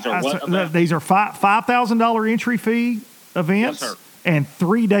there. These are what events? These are $5,000 entry fee events, yes, sir, and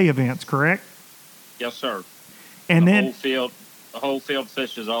 3-day events, correct? Yes, sir. And the then whole field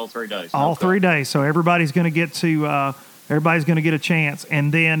fishes all 3 days. All 3 days. So everybody's going to get a chance.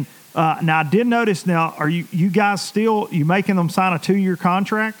 And then now I did notice. Now, are you guys still making them sign a 2-year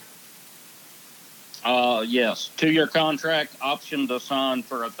contract? Yes, 2-year contract, option to sign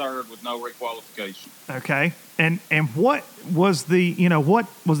for a third with no requalification. Okay. And what was the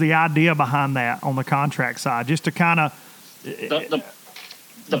idea behind that on the contract side? Just to kind of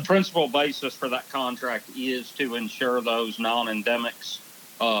the principal basis for that contract is to ensure those non-endemics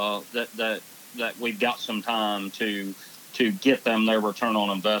that we've got some time to get them their return on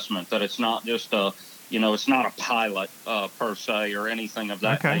investment. That it's not just it's not a pilot per se or anything of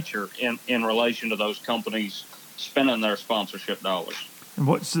that nature in relation to those companies spending their sponsorship dollars.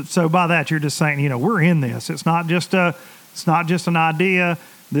 So by that, you're just saying, we're in this. It's not just an idea.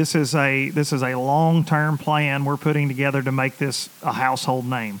 This is a long-term plan we're putting together to make this a household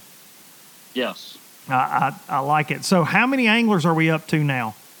name. Yes. I like it. So how many anglers are we up to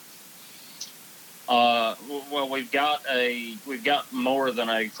now? Well, we've got more than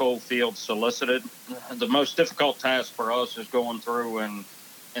a full field solicited. The most difficult task for us is going through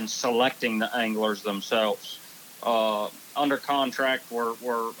and selecting the anglers themselves. Under contract, we're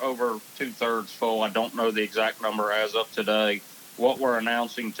over 2/3 full. I don't know the exact number as of today. What we're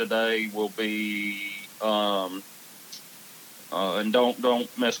announcing today will be, and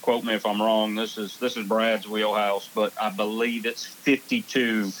don't misquote me if I'm wrong. This is Brad's wheelhouse, but I believe it's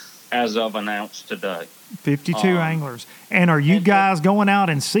 52 as of announced today. 52 anglers. And are you guys going out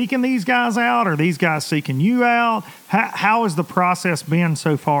and seeking these guys out? Or are these guys seeking you out? How has the process been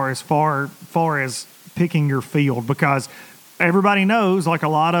so far as picking your field? Because everybody knows, like a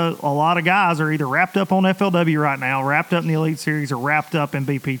lot of guys are either wrapped up on FLW right now, wrapped up in the Elite Series, or wrapped up in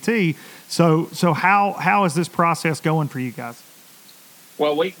BPT. So how is this process going for you guys?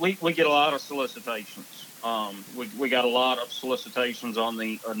 Well, we get a lot of solicitations. We got a lot of solicitations on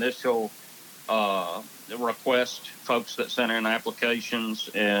the initial request, folks that sent in applications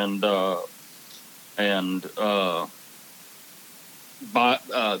and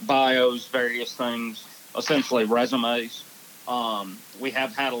bios, various things, essentially resumes. We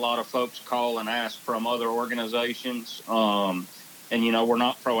have had a lot of folks call and ask from other organizations, and we're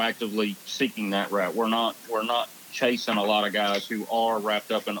not proactively seeking that route. We're not chasing a lot of guys who are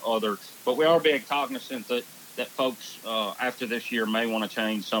wrapped up in other, but we are being cognizant that folks after this year may want to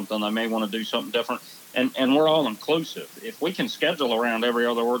change something. They may want to do something different, and we're all inclusive. If we can schedule around every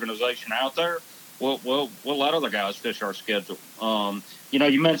other organization out there, we'll let other guys fish our schedule.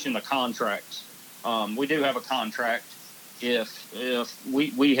 You mentioned the contracts. We do have a contract. If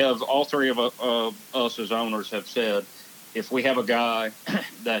we have, all three of us as owners have said, if we have a guy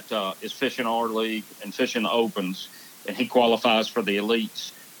that is fishing our league and fishing the opens, and he qualifies for the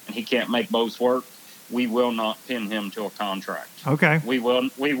elites, and he can't make both work, we will not pin him to a contract. Okay. We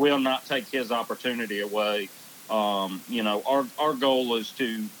will not take his opportunity away. Our goal is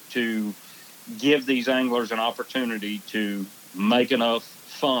to give these anglers an opportunity to make enough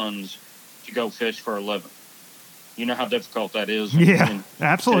funds to go fish for a living. You know how difficult that is.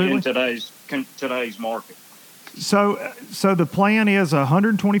 Absolutely. In today's market. So the plan is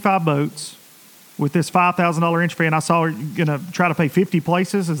 125 boats with this $5,000 entry fee, and I saw you're going to try to pay 50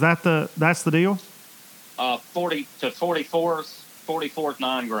 places. Is that's the deal? 40 to 44th,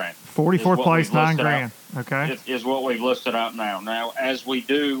 $9,000. 44th place, $9,000. Okay. Is what we've listed out now. Now, as we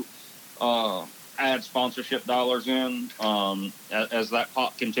do add sponsorship dollars in, as that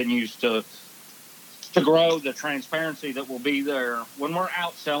pot continues to grow, the transparency that will be there when we're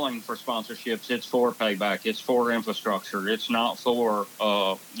out selling for sponsorships, it's for payback, it's for infrastructure, it's not for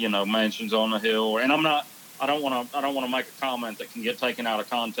mansions on the hill. And I don't want to make a comment that can get taken out of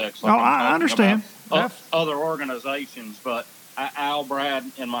context. Like I understand. Other organizations, but Al, Brad,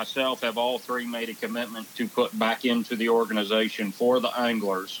 and myself have all three made a commitment to put back into the organization for the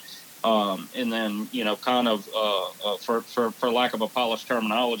anglers. And then, for lack of a polished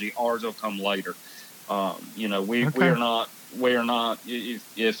terminology, ours will come later. We are not,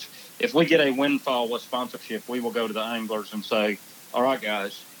 if we get a windfall with sponsorship, we will go to the anglers and say, all right,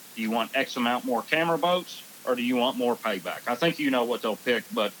 guys, do you want X amount more camera boats, or do you want more payback? I think you know what they'll pick,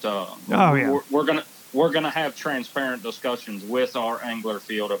 but we're gonna have transparent discussions with our angler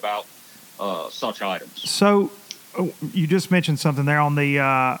field about such items. So you just mentioned something there on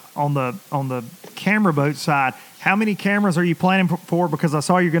the camera boat side. How many cameras are you planning for? Because I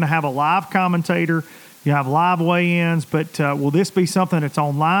saw you're going to have a live commentator, you have live weigh-ins, but will this be something that's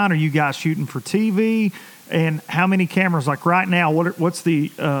online? Are you guys shooting for TV? And how many cameras? Like right now, what's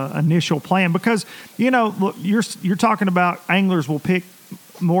the initial plan? Because look, you're talking about anglers will pick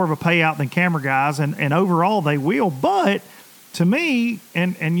more of a payout than camera guys, and overall they will. But to me,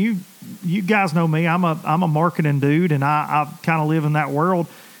 and you guys know me, I'm a marketing dude, and I kind of live in that world.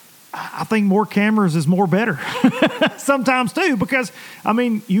 I think more cameras is more better sometimes too, because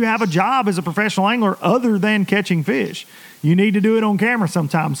you have a job as a professional angler other than catching fish. You need to do it on camera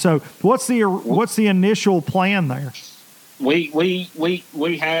sometimes. So what's the initial plan there? We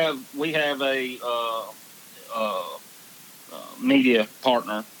have a media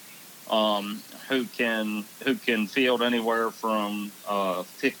partner who can field anywhere from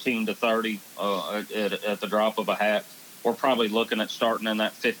 15 to 30 at the drop of a hat. we're probably looking at starting in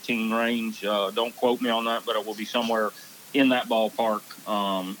that 15 range. Don't quote me on that, but it will be somewhere in that ballpark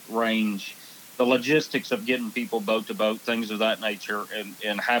range. The logistics of getting people boat to boat, things of that nature,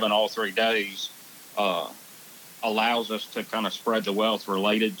 and having all 3 days allows us to kind of spread the wealth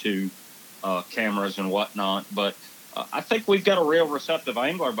related to cameras and whatnot. But I think we've got a real receptive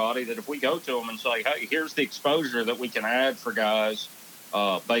angler body that if we go to them and say, hey, here's the exposure that we can add for guys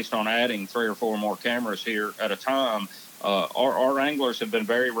based on adding 3 or 4 more cameras here at a time, our anglers have been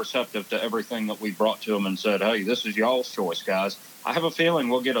very receptive to everything that we brought to them and said, hey, this is y'all's choice, guys. I have a feeling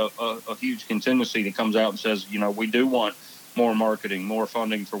we'll get a huge contingency that comes out and says, we do want more marketing, more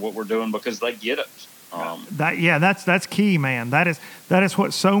funding for what we're doing, because they get it. That's key, man. That is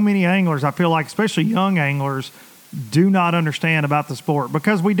what so many anglers, I feel like, especially young anglers, do not understand about the sport,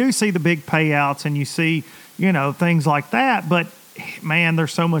 because we do see the big payouts and you see, things like that, but man,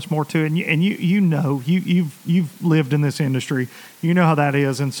 there's so much more to it. And you've lived in this industry, you know how that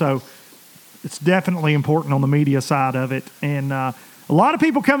is. And so it's definitely important on the media side of it. And, a lot of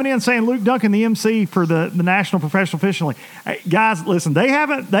people coming in saying Luke Duncan, the MC for the National Professional Fishing League. Hey, guys, listen, they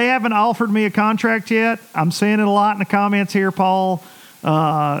haven't offered me a contract yet. I'm seeing it a lot in the comments here, Paul.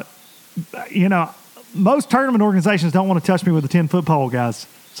 Most tournament organizations don't want to touch me with a 10-foot pole, guys.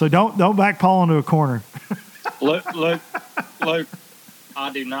 So don't back Paul into a corner. Luke,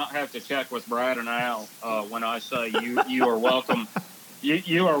 I do not have to check with Brad and Al when I say you are welcome.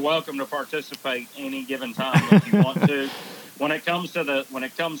 You are welcome to participate any given time if you want to. When it comes to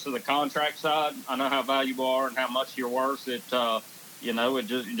the contract side, I know how valuable you are and how much you're worth. It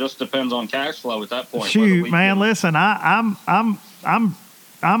just depends on cash flow at that point. Shoot, man, listen, I'm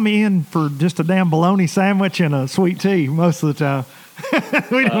in for just a damn bologna sandwich and a sweet tea most of the time.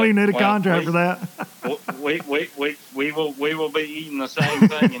 We don't even need a contract for that. We will be eating the same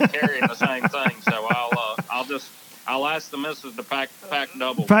thing and carrying the same thing. So I'll ask the missus to pack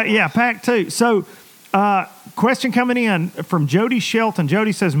double. Pack 2. So. Question coming in from Jody Shelton.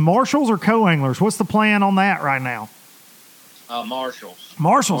 Jody says, Marshalls or co-anglers? What's the plan on that right now? Marshalls.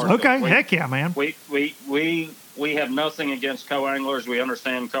 Okay. Heck yeah, man. We have nothing against co-anglers. We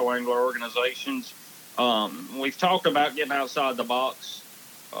understand co-angler organizations. We've talked about getting outside the box.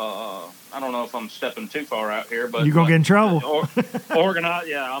 I don't know if I'm stepping too far out here, but you're gonna get in trouble. Organize.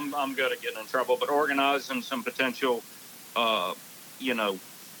 Yeah, I'm good at getting in trouble, but organizing some potential,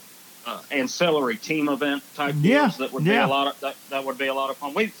 ancillary team event type deals that would be a lot of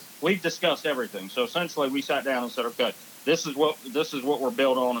fun. We've discussed everything. So essentially, we sat down and said, okay, this is what we're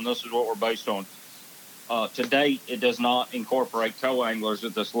built on, and this is what we're based on. To date, it does not incorporate co-anglers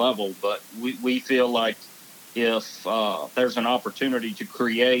at this level, but we feel like if there's an opportunity to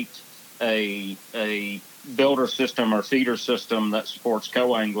create a builder system or feeder system that supports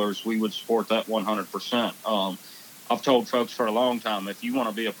co-anglers, we would support that 100%. I've told folks for a long time, if you want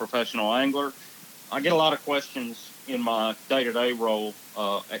to be a professional angler, I get a lot of questions in my day-to-day role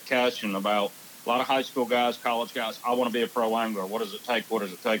at Cashion about a lot of high school guys, college guys. I want to be a pro angler. What does it take? What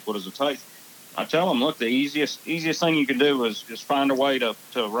does it take? What does it take? I tell them, look, the easiest thing you can do is find a way to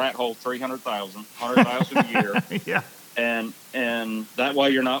rat hole 300,000, 100,000 a year. Yeah. And that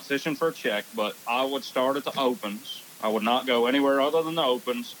way you're not fishing for a check. But I would start at the opens. I would not go anywhere other than the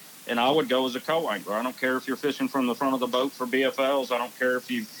opens. And I would go as a co-angler. I don't care if you're fishing from the front of the boat for BFLs. I don't care if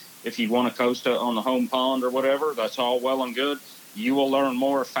you want to coast on the home pond or whatever. That's all well and good. You will learn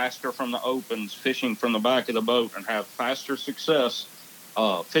more faster from the opens, fishing from the back of the boat, and have faster success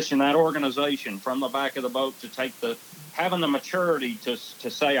fishing that organization from the back of the boat. Having the maturity to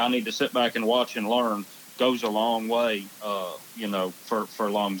say I need to sit back and watch and learn goes a long way, for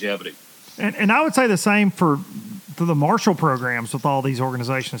longevity. And I would say the same for the Marshall programs with all these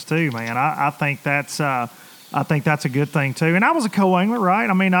organizations too, man. I think that's a good thing too. And I was a co-angler, right?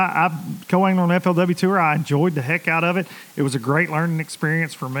 I mean, I co-angled on the FLW Tour. I enjoyed the heck out of it. It was a great learning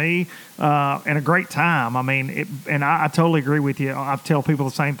experience for me and a great time. I mean, I totally agree with you. I tell people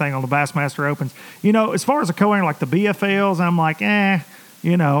the same thing on the Bassmaster Opens. As far as a co-angler like the BFLs, I'm like, I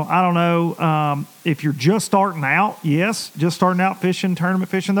don't know. If you're just starting out, just starting out fishing, tournament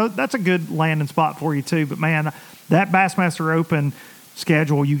fishing, that's a good landing spot for you too. But man, that Bassmaster Open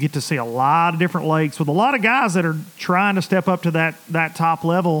schedule, you get to see a lot of different lakes with a lot of guys that are trying to step up to that top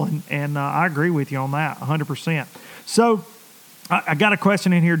level. And I agree with you on that 100%. So I got a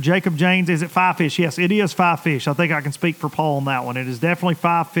question in here. Jacob James, is it 5 fish? Yes, it is 5 fish. I think I can speak for Paul on that one. It is definitely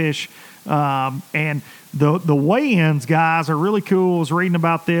 5 fish. And the weigh-ins, guys, are really cool. I was reading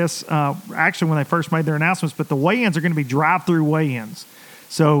about this actually when they first made their announcements, but the weigh-ins are going to be drive-through weigh-ins.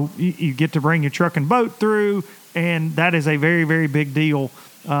 So you get to bring your truck and boat through, and that is a very, very big deal.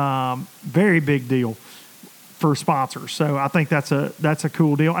 Very big deal. for sponsors. So I think that's a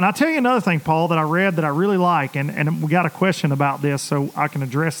cool deal. And I'll tell you another thing, Paul, that I read that I really like, and we got a question about this, so I can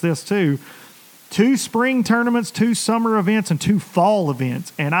address this too. 2 spring tournaments, 2 summer events, and 2 fall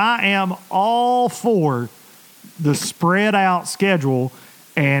events. And I am all for the spread out schedule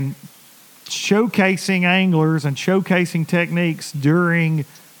and showcasing anglers and showcasing techniques during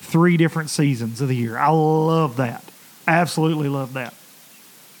 3 different seasons of the year. I love that. Absolutely love that.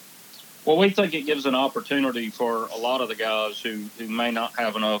 Well, we think it gives an opportunity for a lot of the guys who may not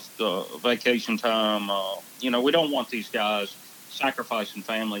have enough vacation time. We don't want these guys sacrificing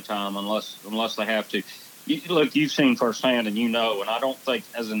family time unless they have to. Look, you've seen firsthand, and and I don't think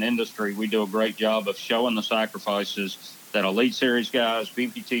as an industry we do a great job of showing the sacrifices that Elite Series guys,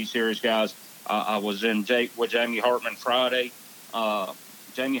 BPT Series guys. I was in with Jamie Hartman Friday.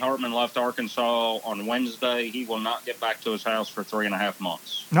 Jamie Hartman left Arkansas on Wednesday. He will not get back to his house for 3.5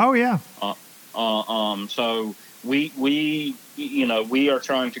 months. Oh yeah. So we are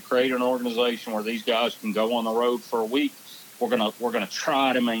trying to create an organization where these guys can go on the road for a week. We're gonna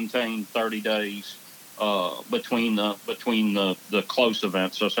try to maintain 30 days between the close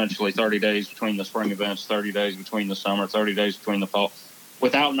events. So essentially 30 days between the spring events, 30 days between the summer, 30 days between the fall.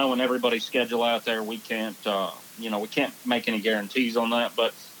 Without knowing everybody's schedule out there, we can't make any guarantees on that.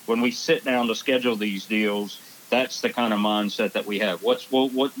 But when we sit down to schedule these deals, that's the kind of mindset that we have.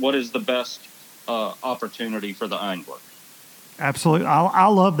 What is the best opportunity for the angler? Absolutely. I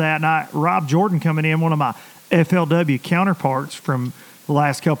love that. And Rob Jordan coming in, one of my FLW counterparts from the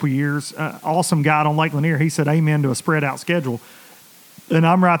last couple of years, awesome guy on Lake Lanier. He said amen to a spread out schedule. And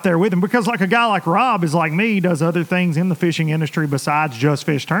I'm right there with him because like a guy like Rob is like me, does other things in the fishing industry besides just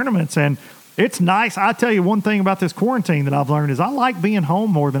fish tournaments. And it's nice. I tell you one thing about this quarantine that I've learned is I like being home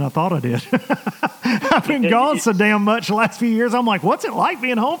more than I thought I did. I've been gone so damn much the last few years. I'm like, what's it like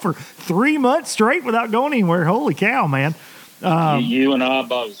being home for 3 months straight without going anywhere? Holy cow, man. You and I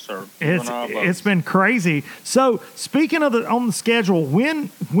both, sir. It's been crazy. So speaking of on the schedule, when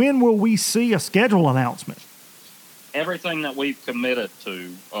will we see a schedule announcement? Everything that we've committed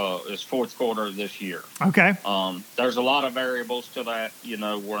to is fourth quarter of this year. Okay. There's a lot of variables to that.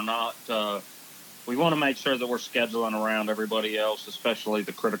 We're not. We want to make sure that we're scheduling around everybody else, especially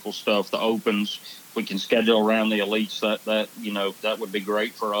the critical stuff, the opens. We can schedule around the elites. That would be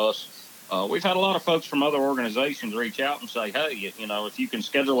great for us. We've had a lot of folks from other organizations reach out and say, hey, if you can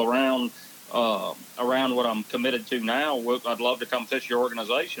schedule around what I'm committed to now, I'd love to come fish your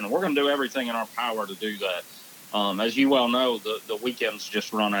organization. And we're going to do everything in our power to do that. As you well know, the weekends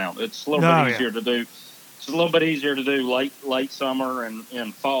just run out. It's a little bit easier to do. It's a little bit easier to do late summer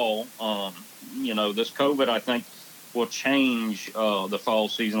and fall. This COVID, I think, will change the fall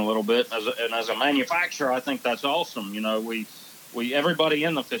season a little bit. As a manufacturer, I think that's awesome. We everybody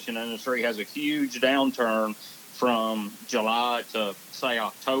in the fishing industry has a huge downturn from July to say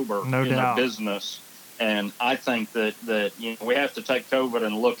October in their business. And I think that we have to take COVID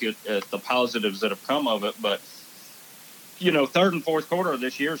and look at the positives that have come of it. But third and fourth quarter of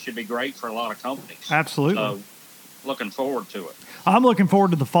this year should be great for a lot of companies. Absolutely. So, looking forward to it. I'm looking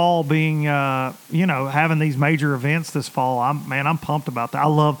forward to the fall being, having these major events this fall. I'm pumped about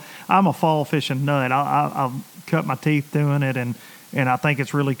that. I'm a fall fishing nut. I've cut my teeth doing it, and I think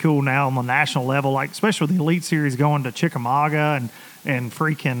it's really cool now on the national level, like especially with the Elite Series going to Chickamauga and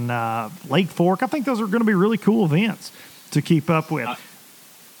freaking Lake Fork. I think those are going to be really cool events to keep up with.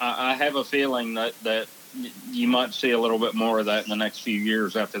 I have a feeling that you might see a little bit more of that in the next few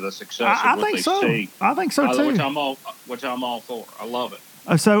years after the success of what they see. I think so too. Which I'm all for. I love it.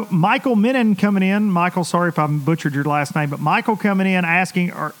 So Michael Minnan coming in. Michael, sorry if I butchered your last name, but Michael coming in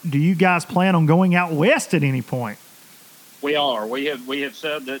asking, do you guys plan on going out west at any point? We are. We have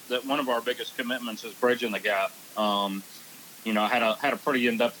said that one of our biggest commitments is bridging the gap. I had a pretty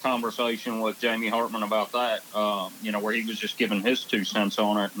in-depth conversation with Jamie Hartman about that, where he was just giving his 2 cents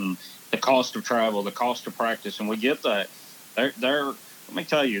on it and the cost of travel, the cost of practice, and we get that. Let me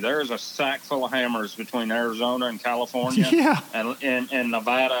tell you, there is a sack full of hammers between Arizona and California and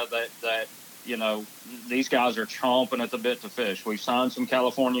Nevada that these guys are chomping at the bit to fish. We've signed some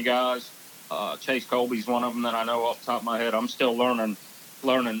California guys. Chase Colby's one of them that I know off the top of my head. I'm still learning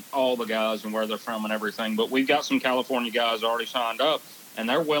all the guys and where they're from and everything. But we've got some California guys already signed up, and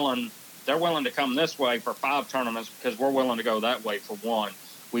they're willing to come this way for 5 tournaments because we're willing to go that way for 1.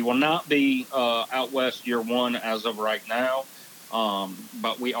 We will not be out west year 1 as of right now,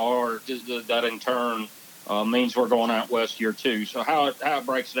 but we are. That in turn means we're going out west year 2. So how it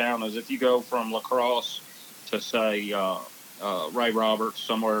breaks down is if you go from La Crosse to say Ray Roberts,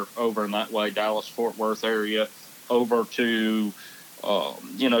 somewhere over in that way, Dallas Fort Worth area, over to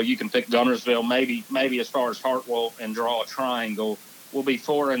You can pick Guntersville, maybe as far as Hartwell, and draw a triangle. We'll be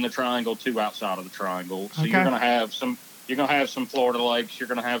 4 in the triangle, 2 outside of the triangle. So Okay. you're going to have some Florida lakes. You're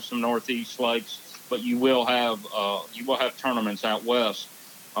going to have some Northeast lakes, but you will have tournaments out west.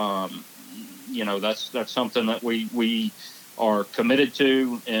 That's something that we are committed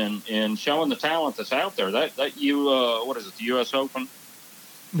to, and showing the talent that's out there. What is it? The U.S. Open.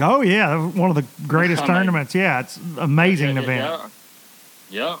 Oh yeah, one of the greatest tournaments. Yeah, it's an amazing event.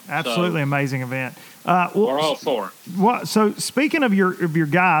 Yeah, absolutely amazing event. We're all for it. So speaking of your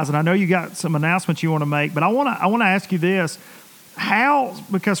guys, and I know you got some announcements you want to make, but I want to ask you this: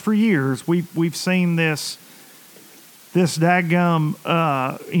 because for years we've seen this dadgum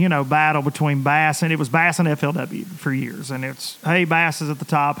battle between Bass, and it was Bass and FLW for years, and it's hey, Bass is at the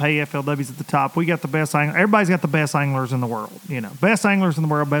top, hey, FLW's at the top. We got the best anglers. Everybody's got the best anglers in the world. Best anglers in the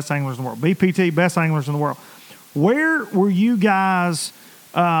world, best anglers in the world. BPT, best anglers in the world. Where were you guys?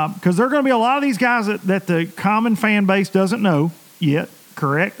 Because there are going to be a lot of these guys that the common fan base doesn't know yet,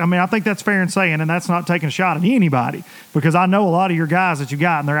 correct? I mean, I think that's fair in saying, and that's not taking a shot at anybody, because I know a lot of your guys that you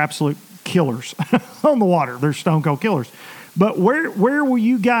got, and they're absolute killers on the water. They're stone cold killers. But where will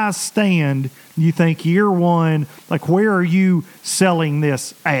you guys stand, you think, year one? Like, where are you selling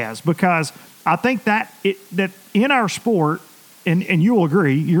this as? Because I think that in our sport, and you will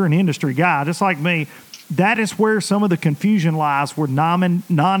agree, you're an industry guy, just like me, that is where some of the confusion lies with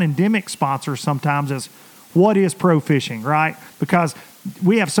non-endemic sponsors sometimes is what is pro fishing, right? Because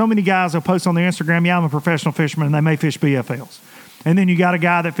we have so many guys that post on their Instagram, yeah, I'm a professional fisherman, and they may fish BFLs. And then you got a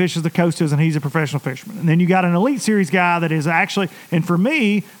guy that fishes the coastas, and he's a professional fisherman. And then you got an Elite Series guy that is actually, and for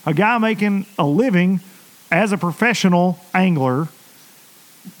me, a guy making a living as a professional angler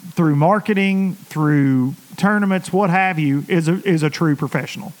through marketing, through tournaments, what have you, is a true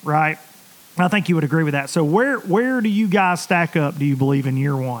professional, right? I think you would agree with that. So where do you guys stack up, do you believe, in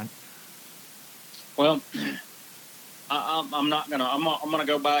year one? Well, I'm not gonna. I'm gonna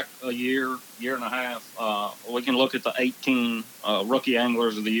go back a year and a half. We can look at the 18 rookie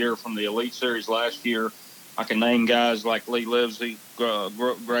anglers of the year from the Elite Series last year. I can name guys like Lee Livesey,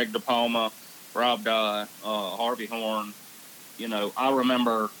 Greg DePalma, Rob Dye, Harvey Horn. I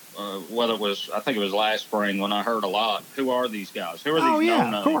remember I think it was last spring when I heard a lot. Who are these guys? Who are these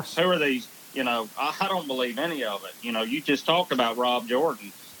no-nos? Of course. Who are these? I don't believe any of it. You just talked about Rob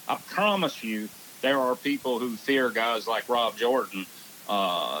Jordan. I promise you, there are people who fear guys like Rob Jordan.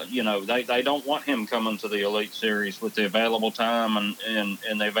 They don't want him coming to the Elite Series with the available time and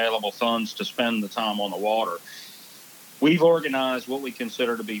the available funds to spend the time on the water. We've organized what we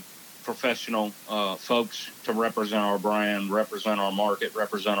consider to be professional folks to represent our brand, represent our market,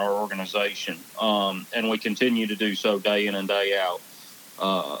 represent our organization, and we continue to do so day in and day out.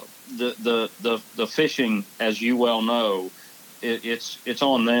 The fishing, as you well know, it's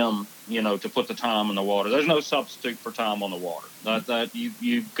on them, to put the time in the water. There's no substitute for time on the water. That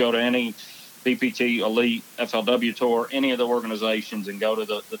you go to any BPT, Elite, FLW Tour, any of the organizations, and go to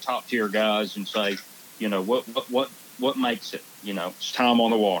the top tier guys and say, what makes it? It's time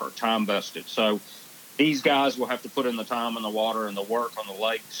on the water, time vested. So these guys will have to put in the time in the water and the work on the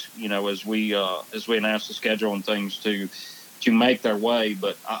lakes, as we announce the schedule and things to make their way.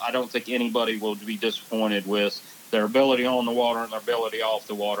 But I don't think anybody will be disappointed with their ability on the water and their ability off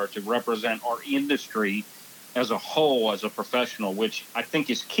the water to represent our industry as a whole, as a professional, which I think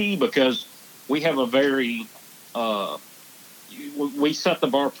is key, because we have a very we set the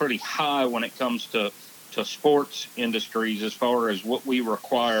bar pretty high when it comes to sports industries as far as what we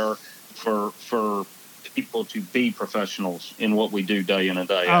require for people to be professionals in what we do day in and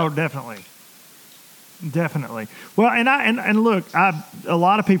day out. Oh, definitely. Well, and look, a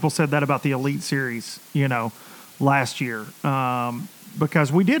lot of people said that about the Elite Series, last year,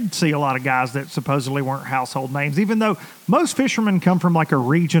 because we did see a lot of guys that supposedly weren't household names, even though most fishermen come from like a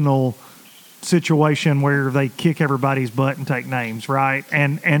regional situation where they kick everybody's butt and take names, right?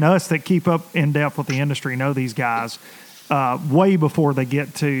 And us that keep up in depth with the industry know these guys way before they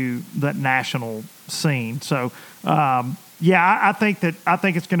get to that national scene. So, I think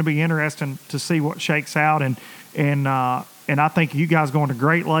it's going to be interesting to see what shakes out, and I think you guys going to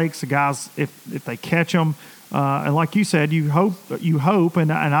Great Lakes, the guys, if they catch them, and like you said, you hope,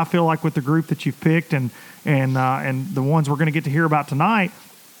 and I feel like with the group that you've picked and the ones we're going to get to hear about tonight,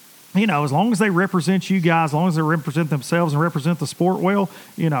 as long as they represent you guys, as long as they represent themselves and represent the sport well,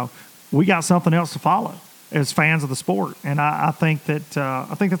 we got something else to follow as fans of the sport, and I think that's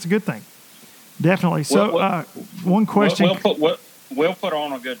a good thing. Definitely. So, one question. We'll put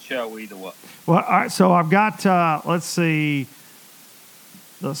on a good show either way. Well, all right. So I've got. Let's see.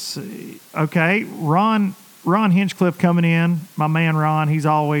 Okay, Ron. Ron Hinchcliffe coming in, my man Ron, he's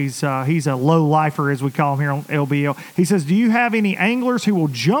always he's a low lifer, as we call him here on LBL. He says, do you have any anglers who will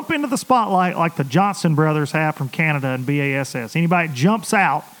jump into the spotlight like the Johnson brothers have from Canada and BASS? Anybody that jumps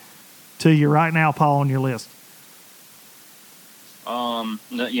out to you right now, Paul, on your list?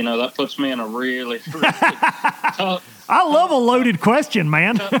 That puts me in a really tough. I love a loaded question,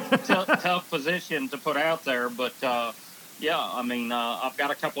 man. tough position to put out there, but I've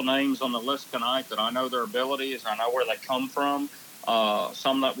got a couple names on the list tonight that I know their abilities. I know where they come from.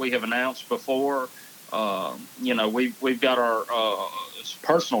 Some that we have announced before. We've got our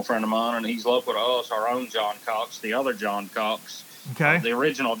personal friend of mine, and he's local to us. Our own John Cox, the other John Cox, the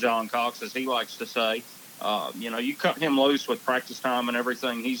original John Cox, as he likes to say. You cut him loose with practice time and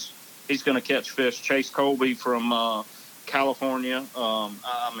everything. He's going to catch fish. Chase Colby from California.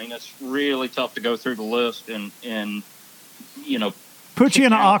 It's really tough to go through the list and put you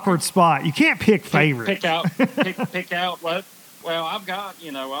in an awkward spot. You can't pick favorites. Pick out what? Well, I've got,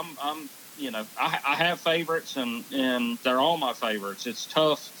 I have favorites and they're all my favorites. It's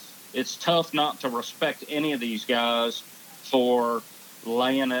tough not to respect any of these guys for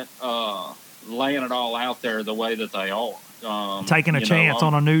laying it all out there the way that they are. Taking a chance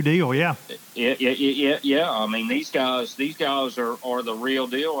on a new deal, yeah. Yeah. I mean, these guys are the real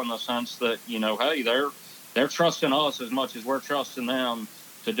deal in the sense that, hey, they're trusting us as much as we're trusting them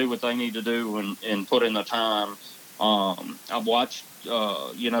to do what they need to do and put in the time. I've watched,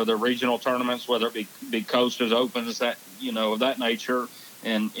 the regional tournaments, whether it be Coasters, Opens, that, of that nature,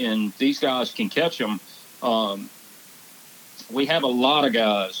 and these guys can catch them. We have a lot of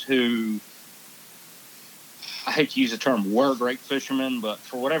guys who, I hate to use the term, were great fishermen, but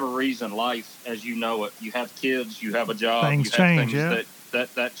for whatever reason, life, as you know it, you have kids, you have a job, things you have change,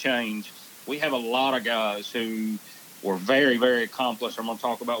 things that change. We have a lot of guys who were very, very accomplished. I'm going to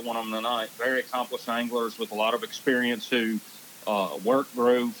talk about one of them tonight. Very accomplished anglers with a lot of experience who work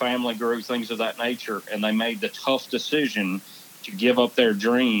grew, family grew, things of that nature, and they made the tough decision to give up their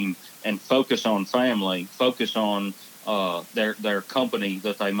dream and focus on family, focus on their company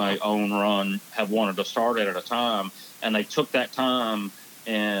that they may own, run, have wanted to start at a time. And they took that time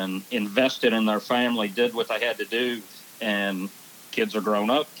and invested in their family, did what they had to do, and kids are grown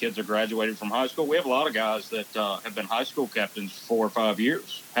up, kids are graduated from high school. We have a lot of guys that have been high school captains for 4 or 5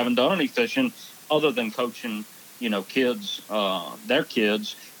 years, haven't done any fishing other than coaching, kids, their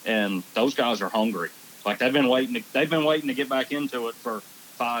kids, and those guys are hungry. Like they've been waiting to get back into it for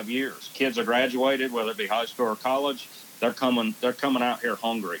 5 years. Kids are graduated, whether it be high school or college, they're coming out here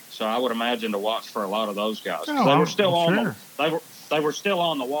hungry. So I would imagine to watch for a lot of those guys. They were still they were still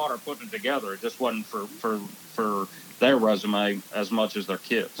on the water putting it together. It just wasn't for their resume as much as their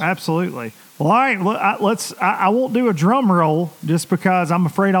kids. Absolutely. Well, all right. I won't do a drum roll just because I'm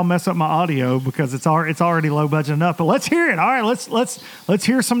afraid I'll mess up my audio because it's already low budget enough. But let's hear it. All right. Let's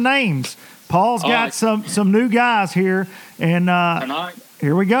hear some names. Paul's got some new guys here, and tonight,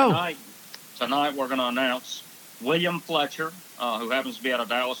 here we go. Tonight we're going to announce William Fletcher, who happens to be out of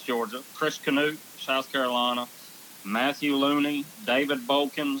Dallas, Georgia. Chris Canute, South Carolina. Matthew Looney, David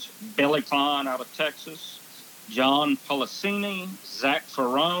Bolkins, Billy Klein out of Texas. John Policini, Zach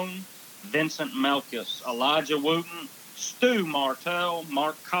Ferrone, Vincent Melkus, Elijah Wooten, Stu Martell,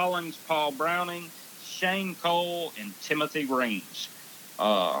 Mark Collins, Paul Browning, Shane Cole, and Timothy Reams.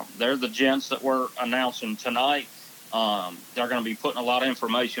 They're the gents that we're announcing tonight. They're going to be putting a lot of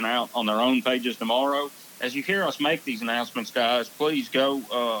information out on their own pages tomorrow. As you hear us make these announcements, guys, please go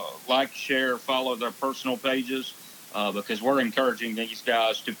like, share, follow their personal pages because we're encouraging these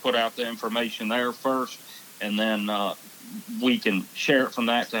guys to put out the information there first. And then we can share it from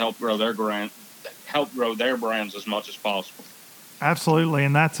that to help grow their brands as much as possible. Absolutely,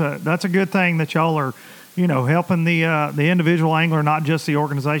 and that's a good thing that y'all are, helping the individual angler, not just the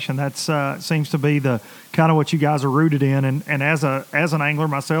organization. That's seems to be the kind of what you guys are rooted in. And as an angler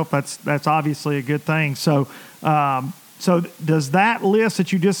myself, that's obviously a good thing. So does that list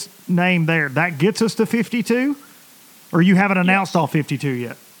that you just named there that gets us to 52, or you haven't announced all 52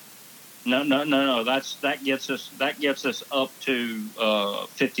 yet? No. That gets us up to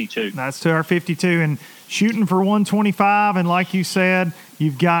 52. That's to our 52, and shooting for 125. And like you said,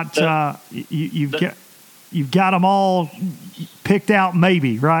 you've got you've got them all picked out,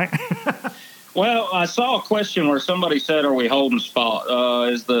 maybe, right? Well, I saw a question where somebody said, "Are we holding spot?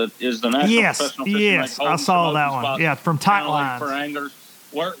 Is the National Professional Fishing League holding I saw that one. Yeah, from Tight Lines for anglers.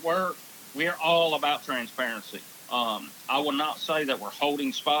 We're all about transparency. I will not say that we're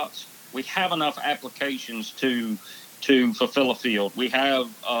holding spots. We have enough applications to fulfill a field. We have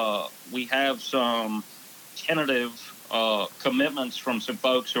some tentative commitments from some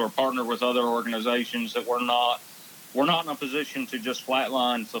folks who are partnered with other organizations that we're not in a position to just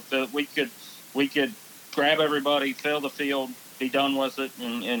flatline fulfill. We could grab everybody, fill the field, be done with it,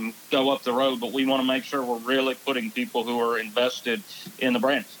 and go up the road. But we want to make sure we're really putting people who are invested in the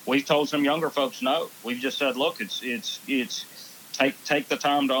brand. We've told some younger folks no. We've just said, look, it's take the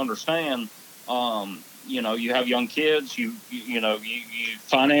time to understand. You have young kids. You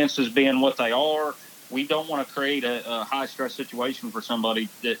finances being what they are. We don't want to create a high stress situation for somebody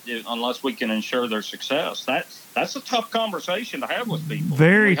that unless we can ensure their success. That's a tough conversation to have with people.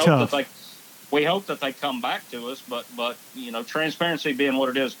 Very tough. We hope that they come back to us, but transparency being what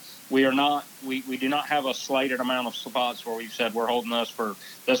it is, we do not have a slated amount of spots where we've said we're holding this for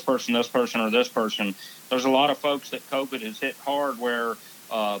this person, or this person. There's a lot of folks that COVID has hit hard where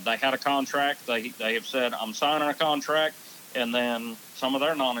they had a contract. They have said, I'm signing a contract, and then some of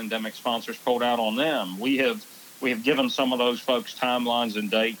their non-endemic sponsors pulled out on them. We have given some of those folks timelines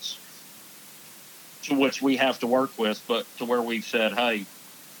and dates to which we have to work with, but to where we've said, hey,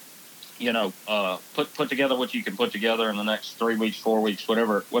 put together what you can put together in the next 3 weeks, 4 weeks,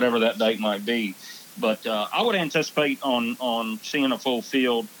 whatever that date might be. But I would anticipate on seeing a full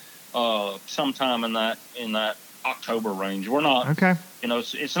field sometime in that October range. We're not okay.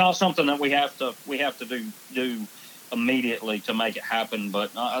 It's not something that we have to do immediately to make it happen.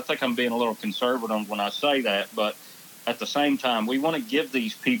 But I think I'm being a little conservative when I say that. But at the same time, we want to give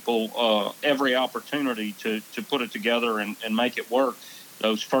these people every opportunity to put it together and make it work.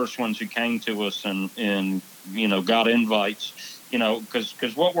 Those first ones who came to us and got invites,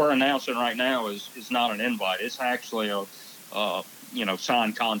 because what we're announcing right now is not an invite. It's actually a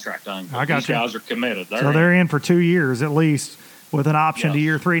signed contract. I got These guys are committed. They're in for 2 years at least with an option Yes. to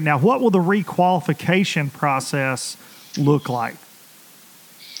year 3. Now, what will the requalification process look like?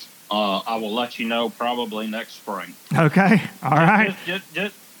 I will let you know probably next spring. Okay. All right.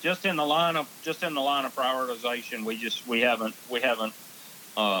 Just in the line of prioritization, we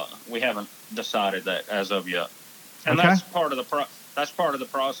haven't decided that as of yet, and Okay. that's part of the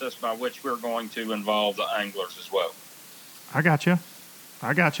process by which we're going to involve the anglers as well. I got you.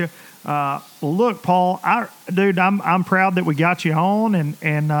 Well, look, Paul, I'm proud that we got you on, and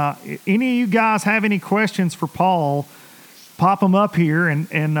any of you guys have any questions for Paul, pop them up here and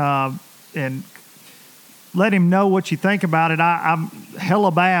let him know what you think about it. I'm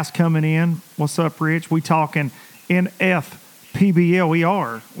hella bass coming in. What's up, Rich? We talking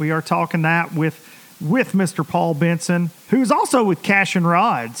NFPBL. We are talking that with Mr. Paul Benson, who's also with Cash and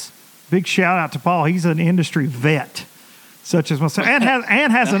Rods. Big shout out to Paul. He's an industry vet, such as myself, and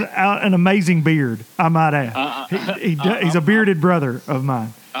has an amazing beard, I might add. He's a bearded brother of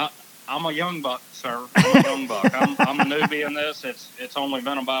mine. I'm a young buck, sir. I'm a young buck. I'm a newbie in this. It's only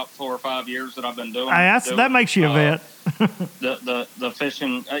been about 4 or 5 years that I've been doing. That makes you a vet. The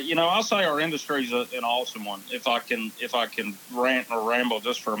fishing, I'll say our industry's an awesome one. If I can rant or ramble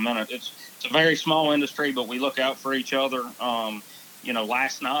just for a minute, it's a very small industry, but we look out for each other.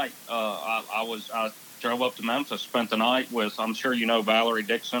 Last night I drove up to Memphis, spent the night with, I'm sure Valerie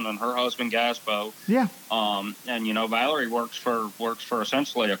Dixon and her husband Gaspo. Yeah. And Valerie works for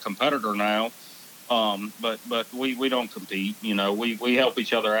essentially a competitor now. But we don't compete. We help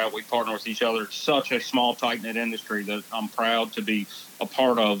each other out. We partner with each other. It's such a small, tight-knit industry that I'm proud to be a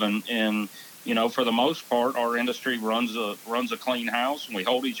part of. And for the most part, our industry runs a clean house, and we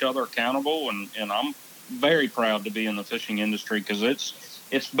hold each other accountable. And I'm very proud to be in the fishing industry because it's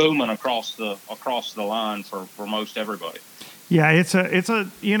booming across the line for most everybody. Yeah, it's a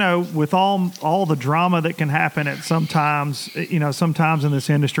with all the drama that can happen at sometimes in this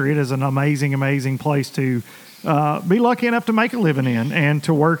industry, it is an amazing place to be lucky enough to make a living in and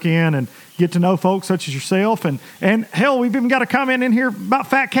to work in and get to know folks such as yourself. And hell, we've even got a comment in here about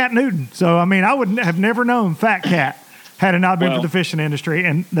Fat Cat Newton. So, I mean, I would have never known Fat Cat had it not been for the fishing industry.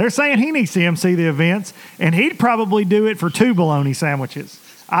 And they're saying he needs to MC the events, and he'd probably do it for 2 bologna sandwiches.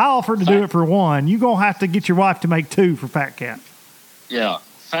 I offered to do it for 1. You're going to have to get your wife to make 2 for Fat Cat. Yeah.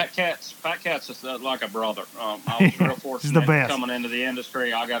 Fat Cat's is like a brother. I was real fortunate coming into the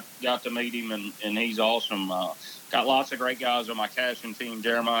industry. I got to meet him, and he's awesome. Got lots of great guys on my caching team.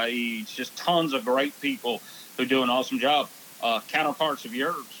 Jeremiah Eads, just tons of great people who do an awesome job. Counterparts of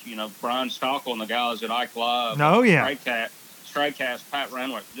yours, Brian Stockel and the guys at Ike Live. Oh, yeah. Stray Cast, Pat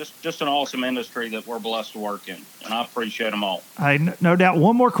Renwick. Just an awesome industry that we're blessed to work in, and I appreciate them all. Hey, no doubt.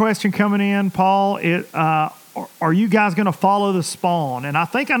 One more question coming in, Paul. Are you guys going to follow the spawn? And I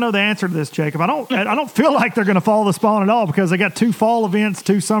think I know the answer to this, Jacob. I don't feel like they're going to follow the spawn at all because they got 2 fall events,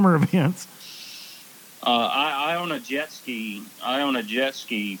 2 summer events. I own a jet ski. I own a jet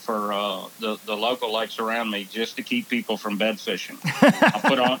ski for the local lakes around me, just to keep people from bed fishing.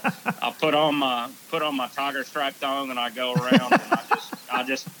 I put on my tiger stripe thong, and I go around, and I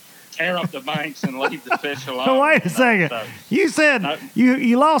just tear up the banks and leave the fish alone. Wait a second. So, you said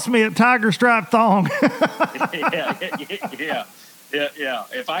you lost me at tiger stripe thong. Yeah.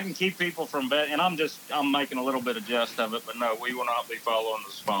 If I can keep people from bed, and I'm making a little bit of jest of it, but no, we will not be following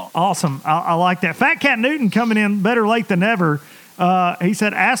the spawn. Awesome. I like that. Fat Cat Newton coming in better late than never. He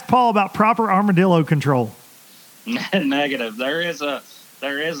said, ask Paul about proper armadillo control. Negative. There is a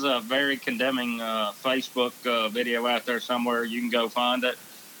very condemning Facebook video out there somewhere. You can go find it.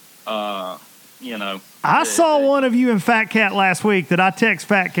 I saw one of you and Fat Cat last week that I text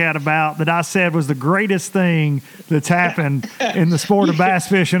Fat Cat about, that I said was the greatest thing that's happened in the sport of bass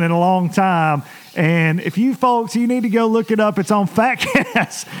fishing in a long time. And if you folks, you need to go look it up. It's on Fat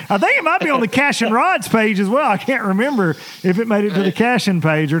Cat's. I think it might be on the Cash and Rods page as well. I can't remember if it made it to the Cash and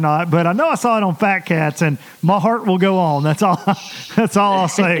page or not, but I know I saw it on Fat Cat's, and my heart will go on. That's all I'll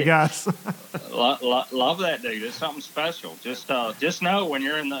say, guys. Love that, dude. It's something special. Just know when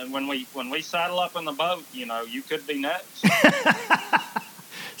you're when we saddle up in the boat, you could be next.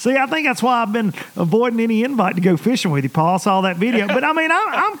 See, I think that's why I've been avoiding any invite to go fishing with you, Paul. I saw that video, but I mean,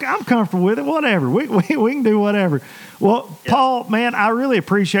 I'm comfortable with it. Whatever, we can do whatever. Well, yeah. Paul, man, I really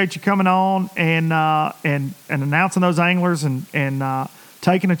appreciate you coming on and announcing those anglers and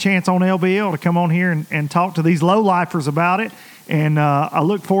taking a chance on LBL to come on here and talk to these low-lifers about it. And I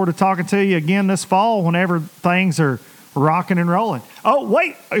look forward to talking to you again this fall whenever things are rocking and rolling. Oh,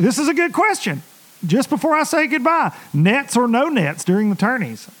 wait, this is a good question. Just before I say goodbye, nets or no nets during the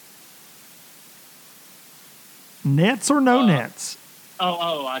tourneys? Nets or no nets?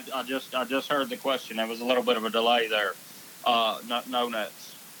 I just heard the question. There was a little bit of a delay there. No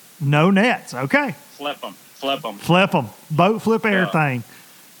nets. No nets. Okay. Flip them. Boat flip everything.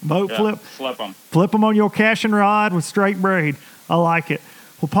 Flip them. Flip them on your cash and rod with straight braid. I like it.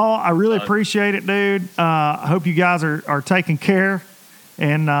 Well, Paul, I really appreciate it, dude. I hope you guys are taking care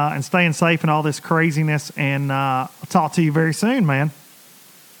and staying safe in all this craziness. And I'll talk to you very soon, man.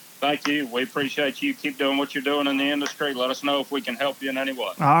 Thank you. We appreciate you. Keep doing what you're doing in the industry. Let us know if we can help you in any way.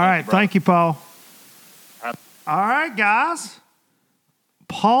 All right. Thank you, Paul. All right, guys.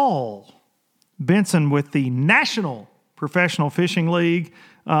 Paul Benson with the National Professional Fishing League.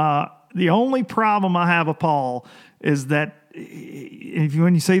 The only problem I have with Paul is that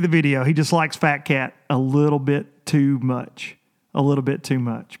when you see the video, he just likes Fat Cat a little bit too much.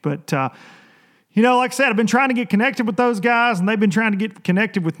 But, like I said, I've been trying to get connected with those guys, and they've been trying to get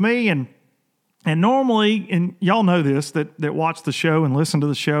connected with me. And normally, and y'all know this, that watch the show and listen to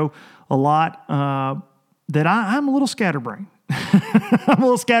the show a lot, that I'm a little scatterbrained.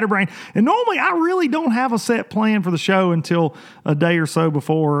 And normally I really don't have a set plan for the show until a day or so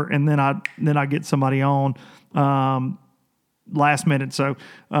before, and then I get somebody on last minute. So,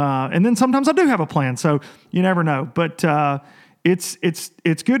 and then sometimes I do have a plan, so you never know. But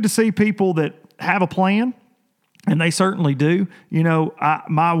it's good to see people that have a plan, and they certainly do.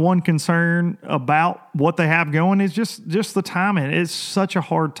 My one concern about what they have going is just the timing. It's such a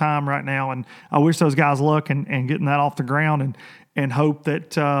hard time right now, and I wish those guys luck and getting that off the ground, and hope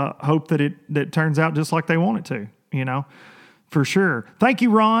that it turns out just like they want it to. For sure. Thank you,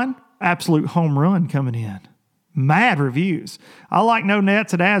 Ron. Absolute home run coming in. Mad reviews. I like no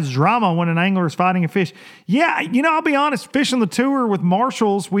nets. It adds drama when an angler is fighting a fish. Yeah, I'll be honest, fishing the tour with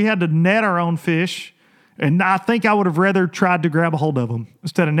Marshalls, we had to net our own fish, and I think I would have rather tried to grab a hold of them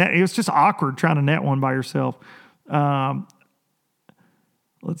instead of net. It was just awkward trying to net one by yourself.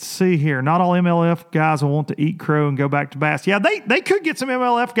 Let's see here. Not all MLF guys will want to eat crow and go back to bass. Yeah, they could get some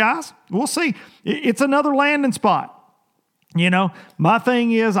MLF guys. We'll see. It's another landing spot. My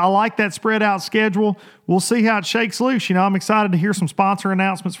thing is I like that spread out schedule. We'll see how it shakes loose. I'm excited to hear some sponsor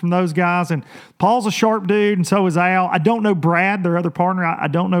announcements from those guys. And Paul's a sharp dude, and so is Al. I don't know Brad, their other partner. I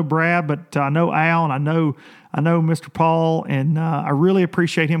don't know Brad, but I know Al, and I know Mr. Paul, and I really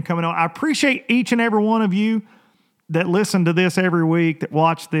appreciate him coming on. I appreciate each and every one of you that listen to this every week, that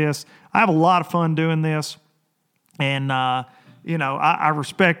watch this. I have a lot of fun doing this, and I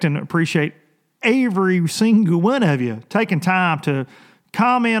respect and appreciate every single one of you taking time to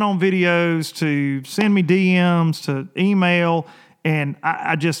comment on videos, to send me DMs, to email. And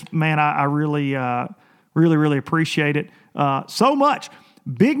I really, really, really appreciate it so much.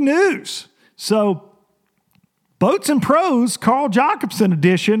 Big news. So Boats and Pros, Carl Jacobson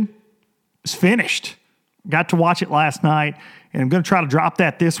edition is finished. Got to watch it last night, and I'm going to try to drop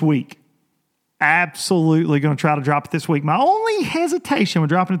that this week. Absolutely going to try to drop it this week. My only hesitation with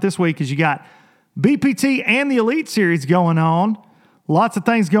dropping it this week is you got BPT and the Elite Series going on. Lots of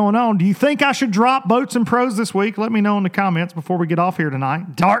things going on. Do you think I should drop Boats and Pros this week? Let me know in the comments before we get off here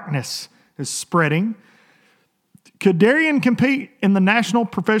tonight. Darkness is spreading. Could Darian compete in the National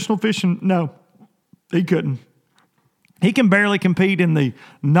Professional Fishing? No, he couldn't. He can barely compete in the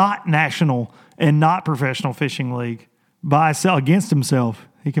not national and not professional fishing league by himself, against himself.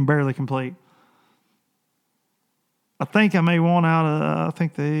 He can barely compete. I think I may want out of,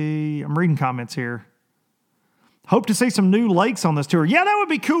 I'm reading comments here. Hope to see some new lakes on this tour. Yeah, that would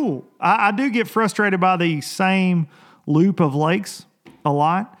be cool. I do get frustrated by the same loop of lakes a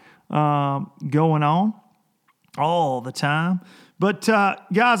lot going on all the time. But,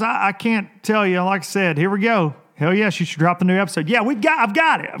 guys, I can't tell you. Like I said, here we go. Hell yes, you should drop the new episode. Yeah, I've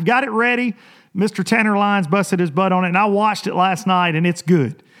got it. I've got it ready. Mr. Tanner Lyons busted his butt on it, and I watched it last night, and it's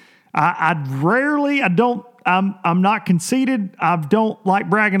good. I'm not conceited. I don't like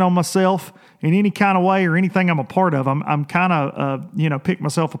bragging on myself in any kind of way or anything I'm a part of. I'm kind of, pick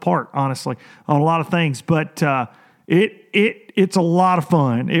myself apart, honestly, on a lot of things. But it's a lot of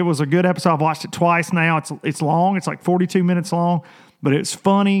fun. It was a good episode. I've watched it twice now. It's long. It's like 42 minutes long, but it's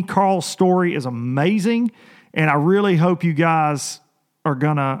funny. Carl's story is amazing, and I really hope you guys are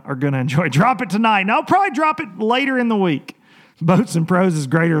gonna enjoy it. Drop it tonight. And I'll probably drop it later in the week. Boats and Pros is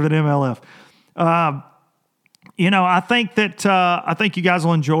greater than MLF. I think you guys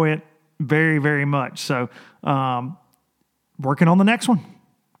will enjoy it very, very much. So, working on the next one,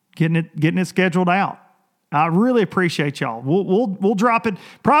 getting it scheduled out. I really appreciate y'all. We'll drop it.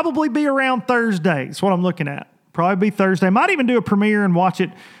 Probably be around Thursday. That's what I'm looking at. Probably be Thursday. Might even do a premiere and watch it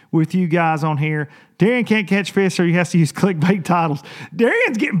with you guys on here. Darian can't catch fish, so he has to use clickbait titles.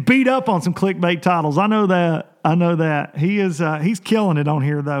 Darian's getting beat up on some clickbait titles. I know that. He is. He's killing it on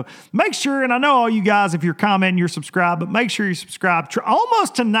here, though. Make sure, and I know all you guys, if you're commenting, you're subscribed, but make sure you subscribe.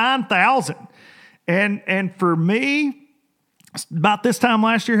 Almost to 9,000. And for me, about this time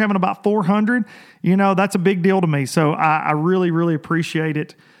last year, having about 400, that's a big deal to me. So I really, really appreciate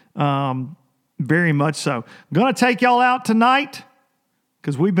it. Very much so. I'm going to take y'all out tonight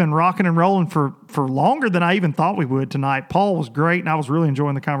because we've been rocking and rolling for longer than I even thought we would tonight. Paul was great, and I was really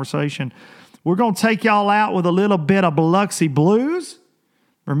enjoying the conversation. We're going to take y'all out with a little bit of Biloxi Blues.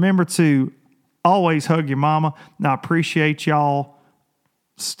 Remember to always hug your mama. And I appreciate y'all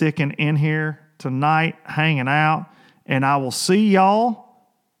sticking in here tonight, hanging out, and I will see y'all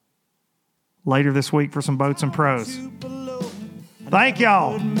later this week for some Boats and Pros. Thank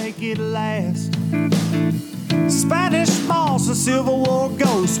y'all. Make it last. Spanish moss and Civil War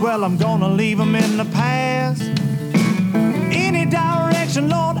ghosts. Well, I'm gonna leave them in the past. Any direction,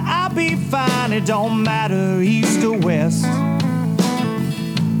 Lord, I'll be fine. It don't matter east or west.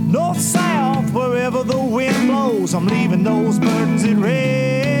 North, south, wherever the wind blows, I'm leaving those burdens at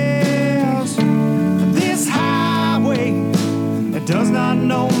rest. This highway, it does not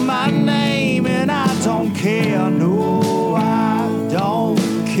know my name, and I don't care. No, I don't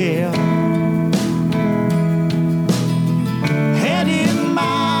care. Headed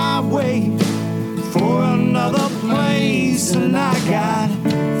my way for another place, and I got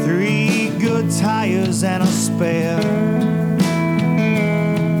 3 good tires and a spare.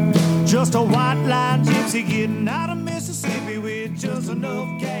 Just a white line gypsy getting out of Mississippi with just enough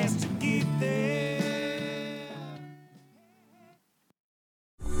gas to get there.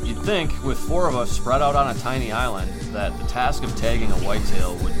 You'd think, with 4 of us spread out on a tiny island, that the task of tagging a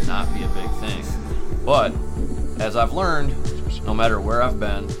whitetail would not be a big thing. But, as I've learned, no matter where I've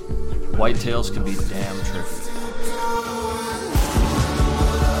been, whitetails can be damn tricky.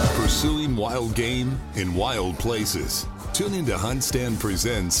 Pursuing wild game in wild places. Tune in to Hunt Stand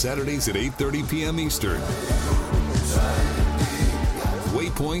Presents Saturdays at 8:30 p.m. Eastern.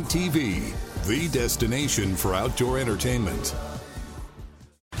 Waypoint TV, the destination for outdoor entertainment.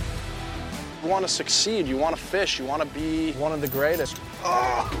 You want to succeed, you want to fish, you want to be one of the greatest.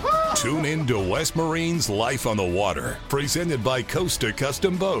 Tune in to West Marine's Life on the Water, presented by Costa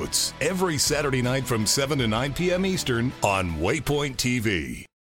Custom Boats, every Saturday night from 7 to 9 p.m. Eastern on Waypoint TV.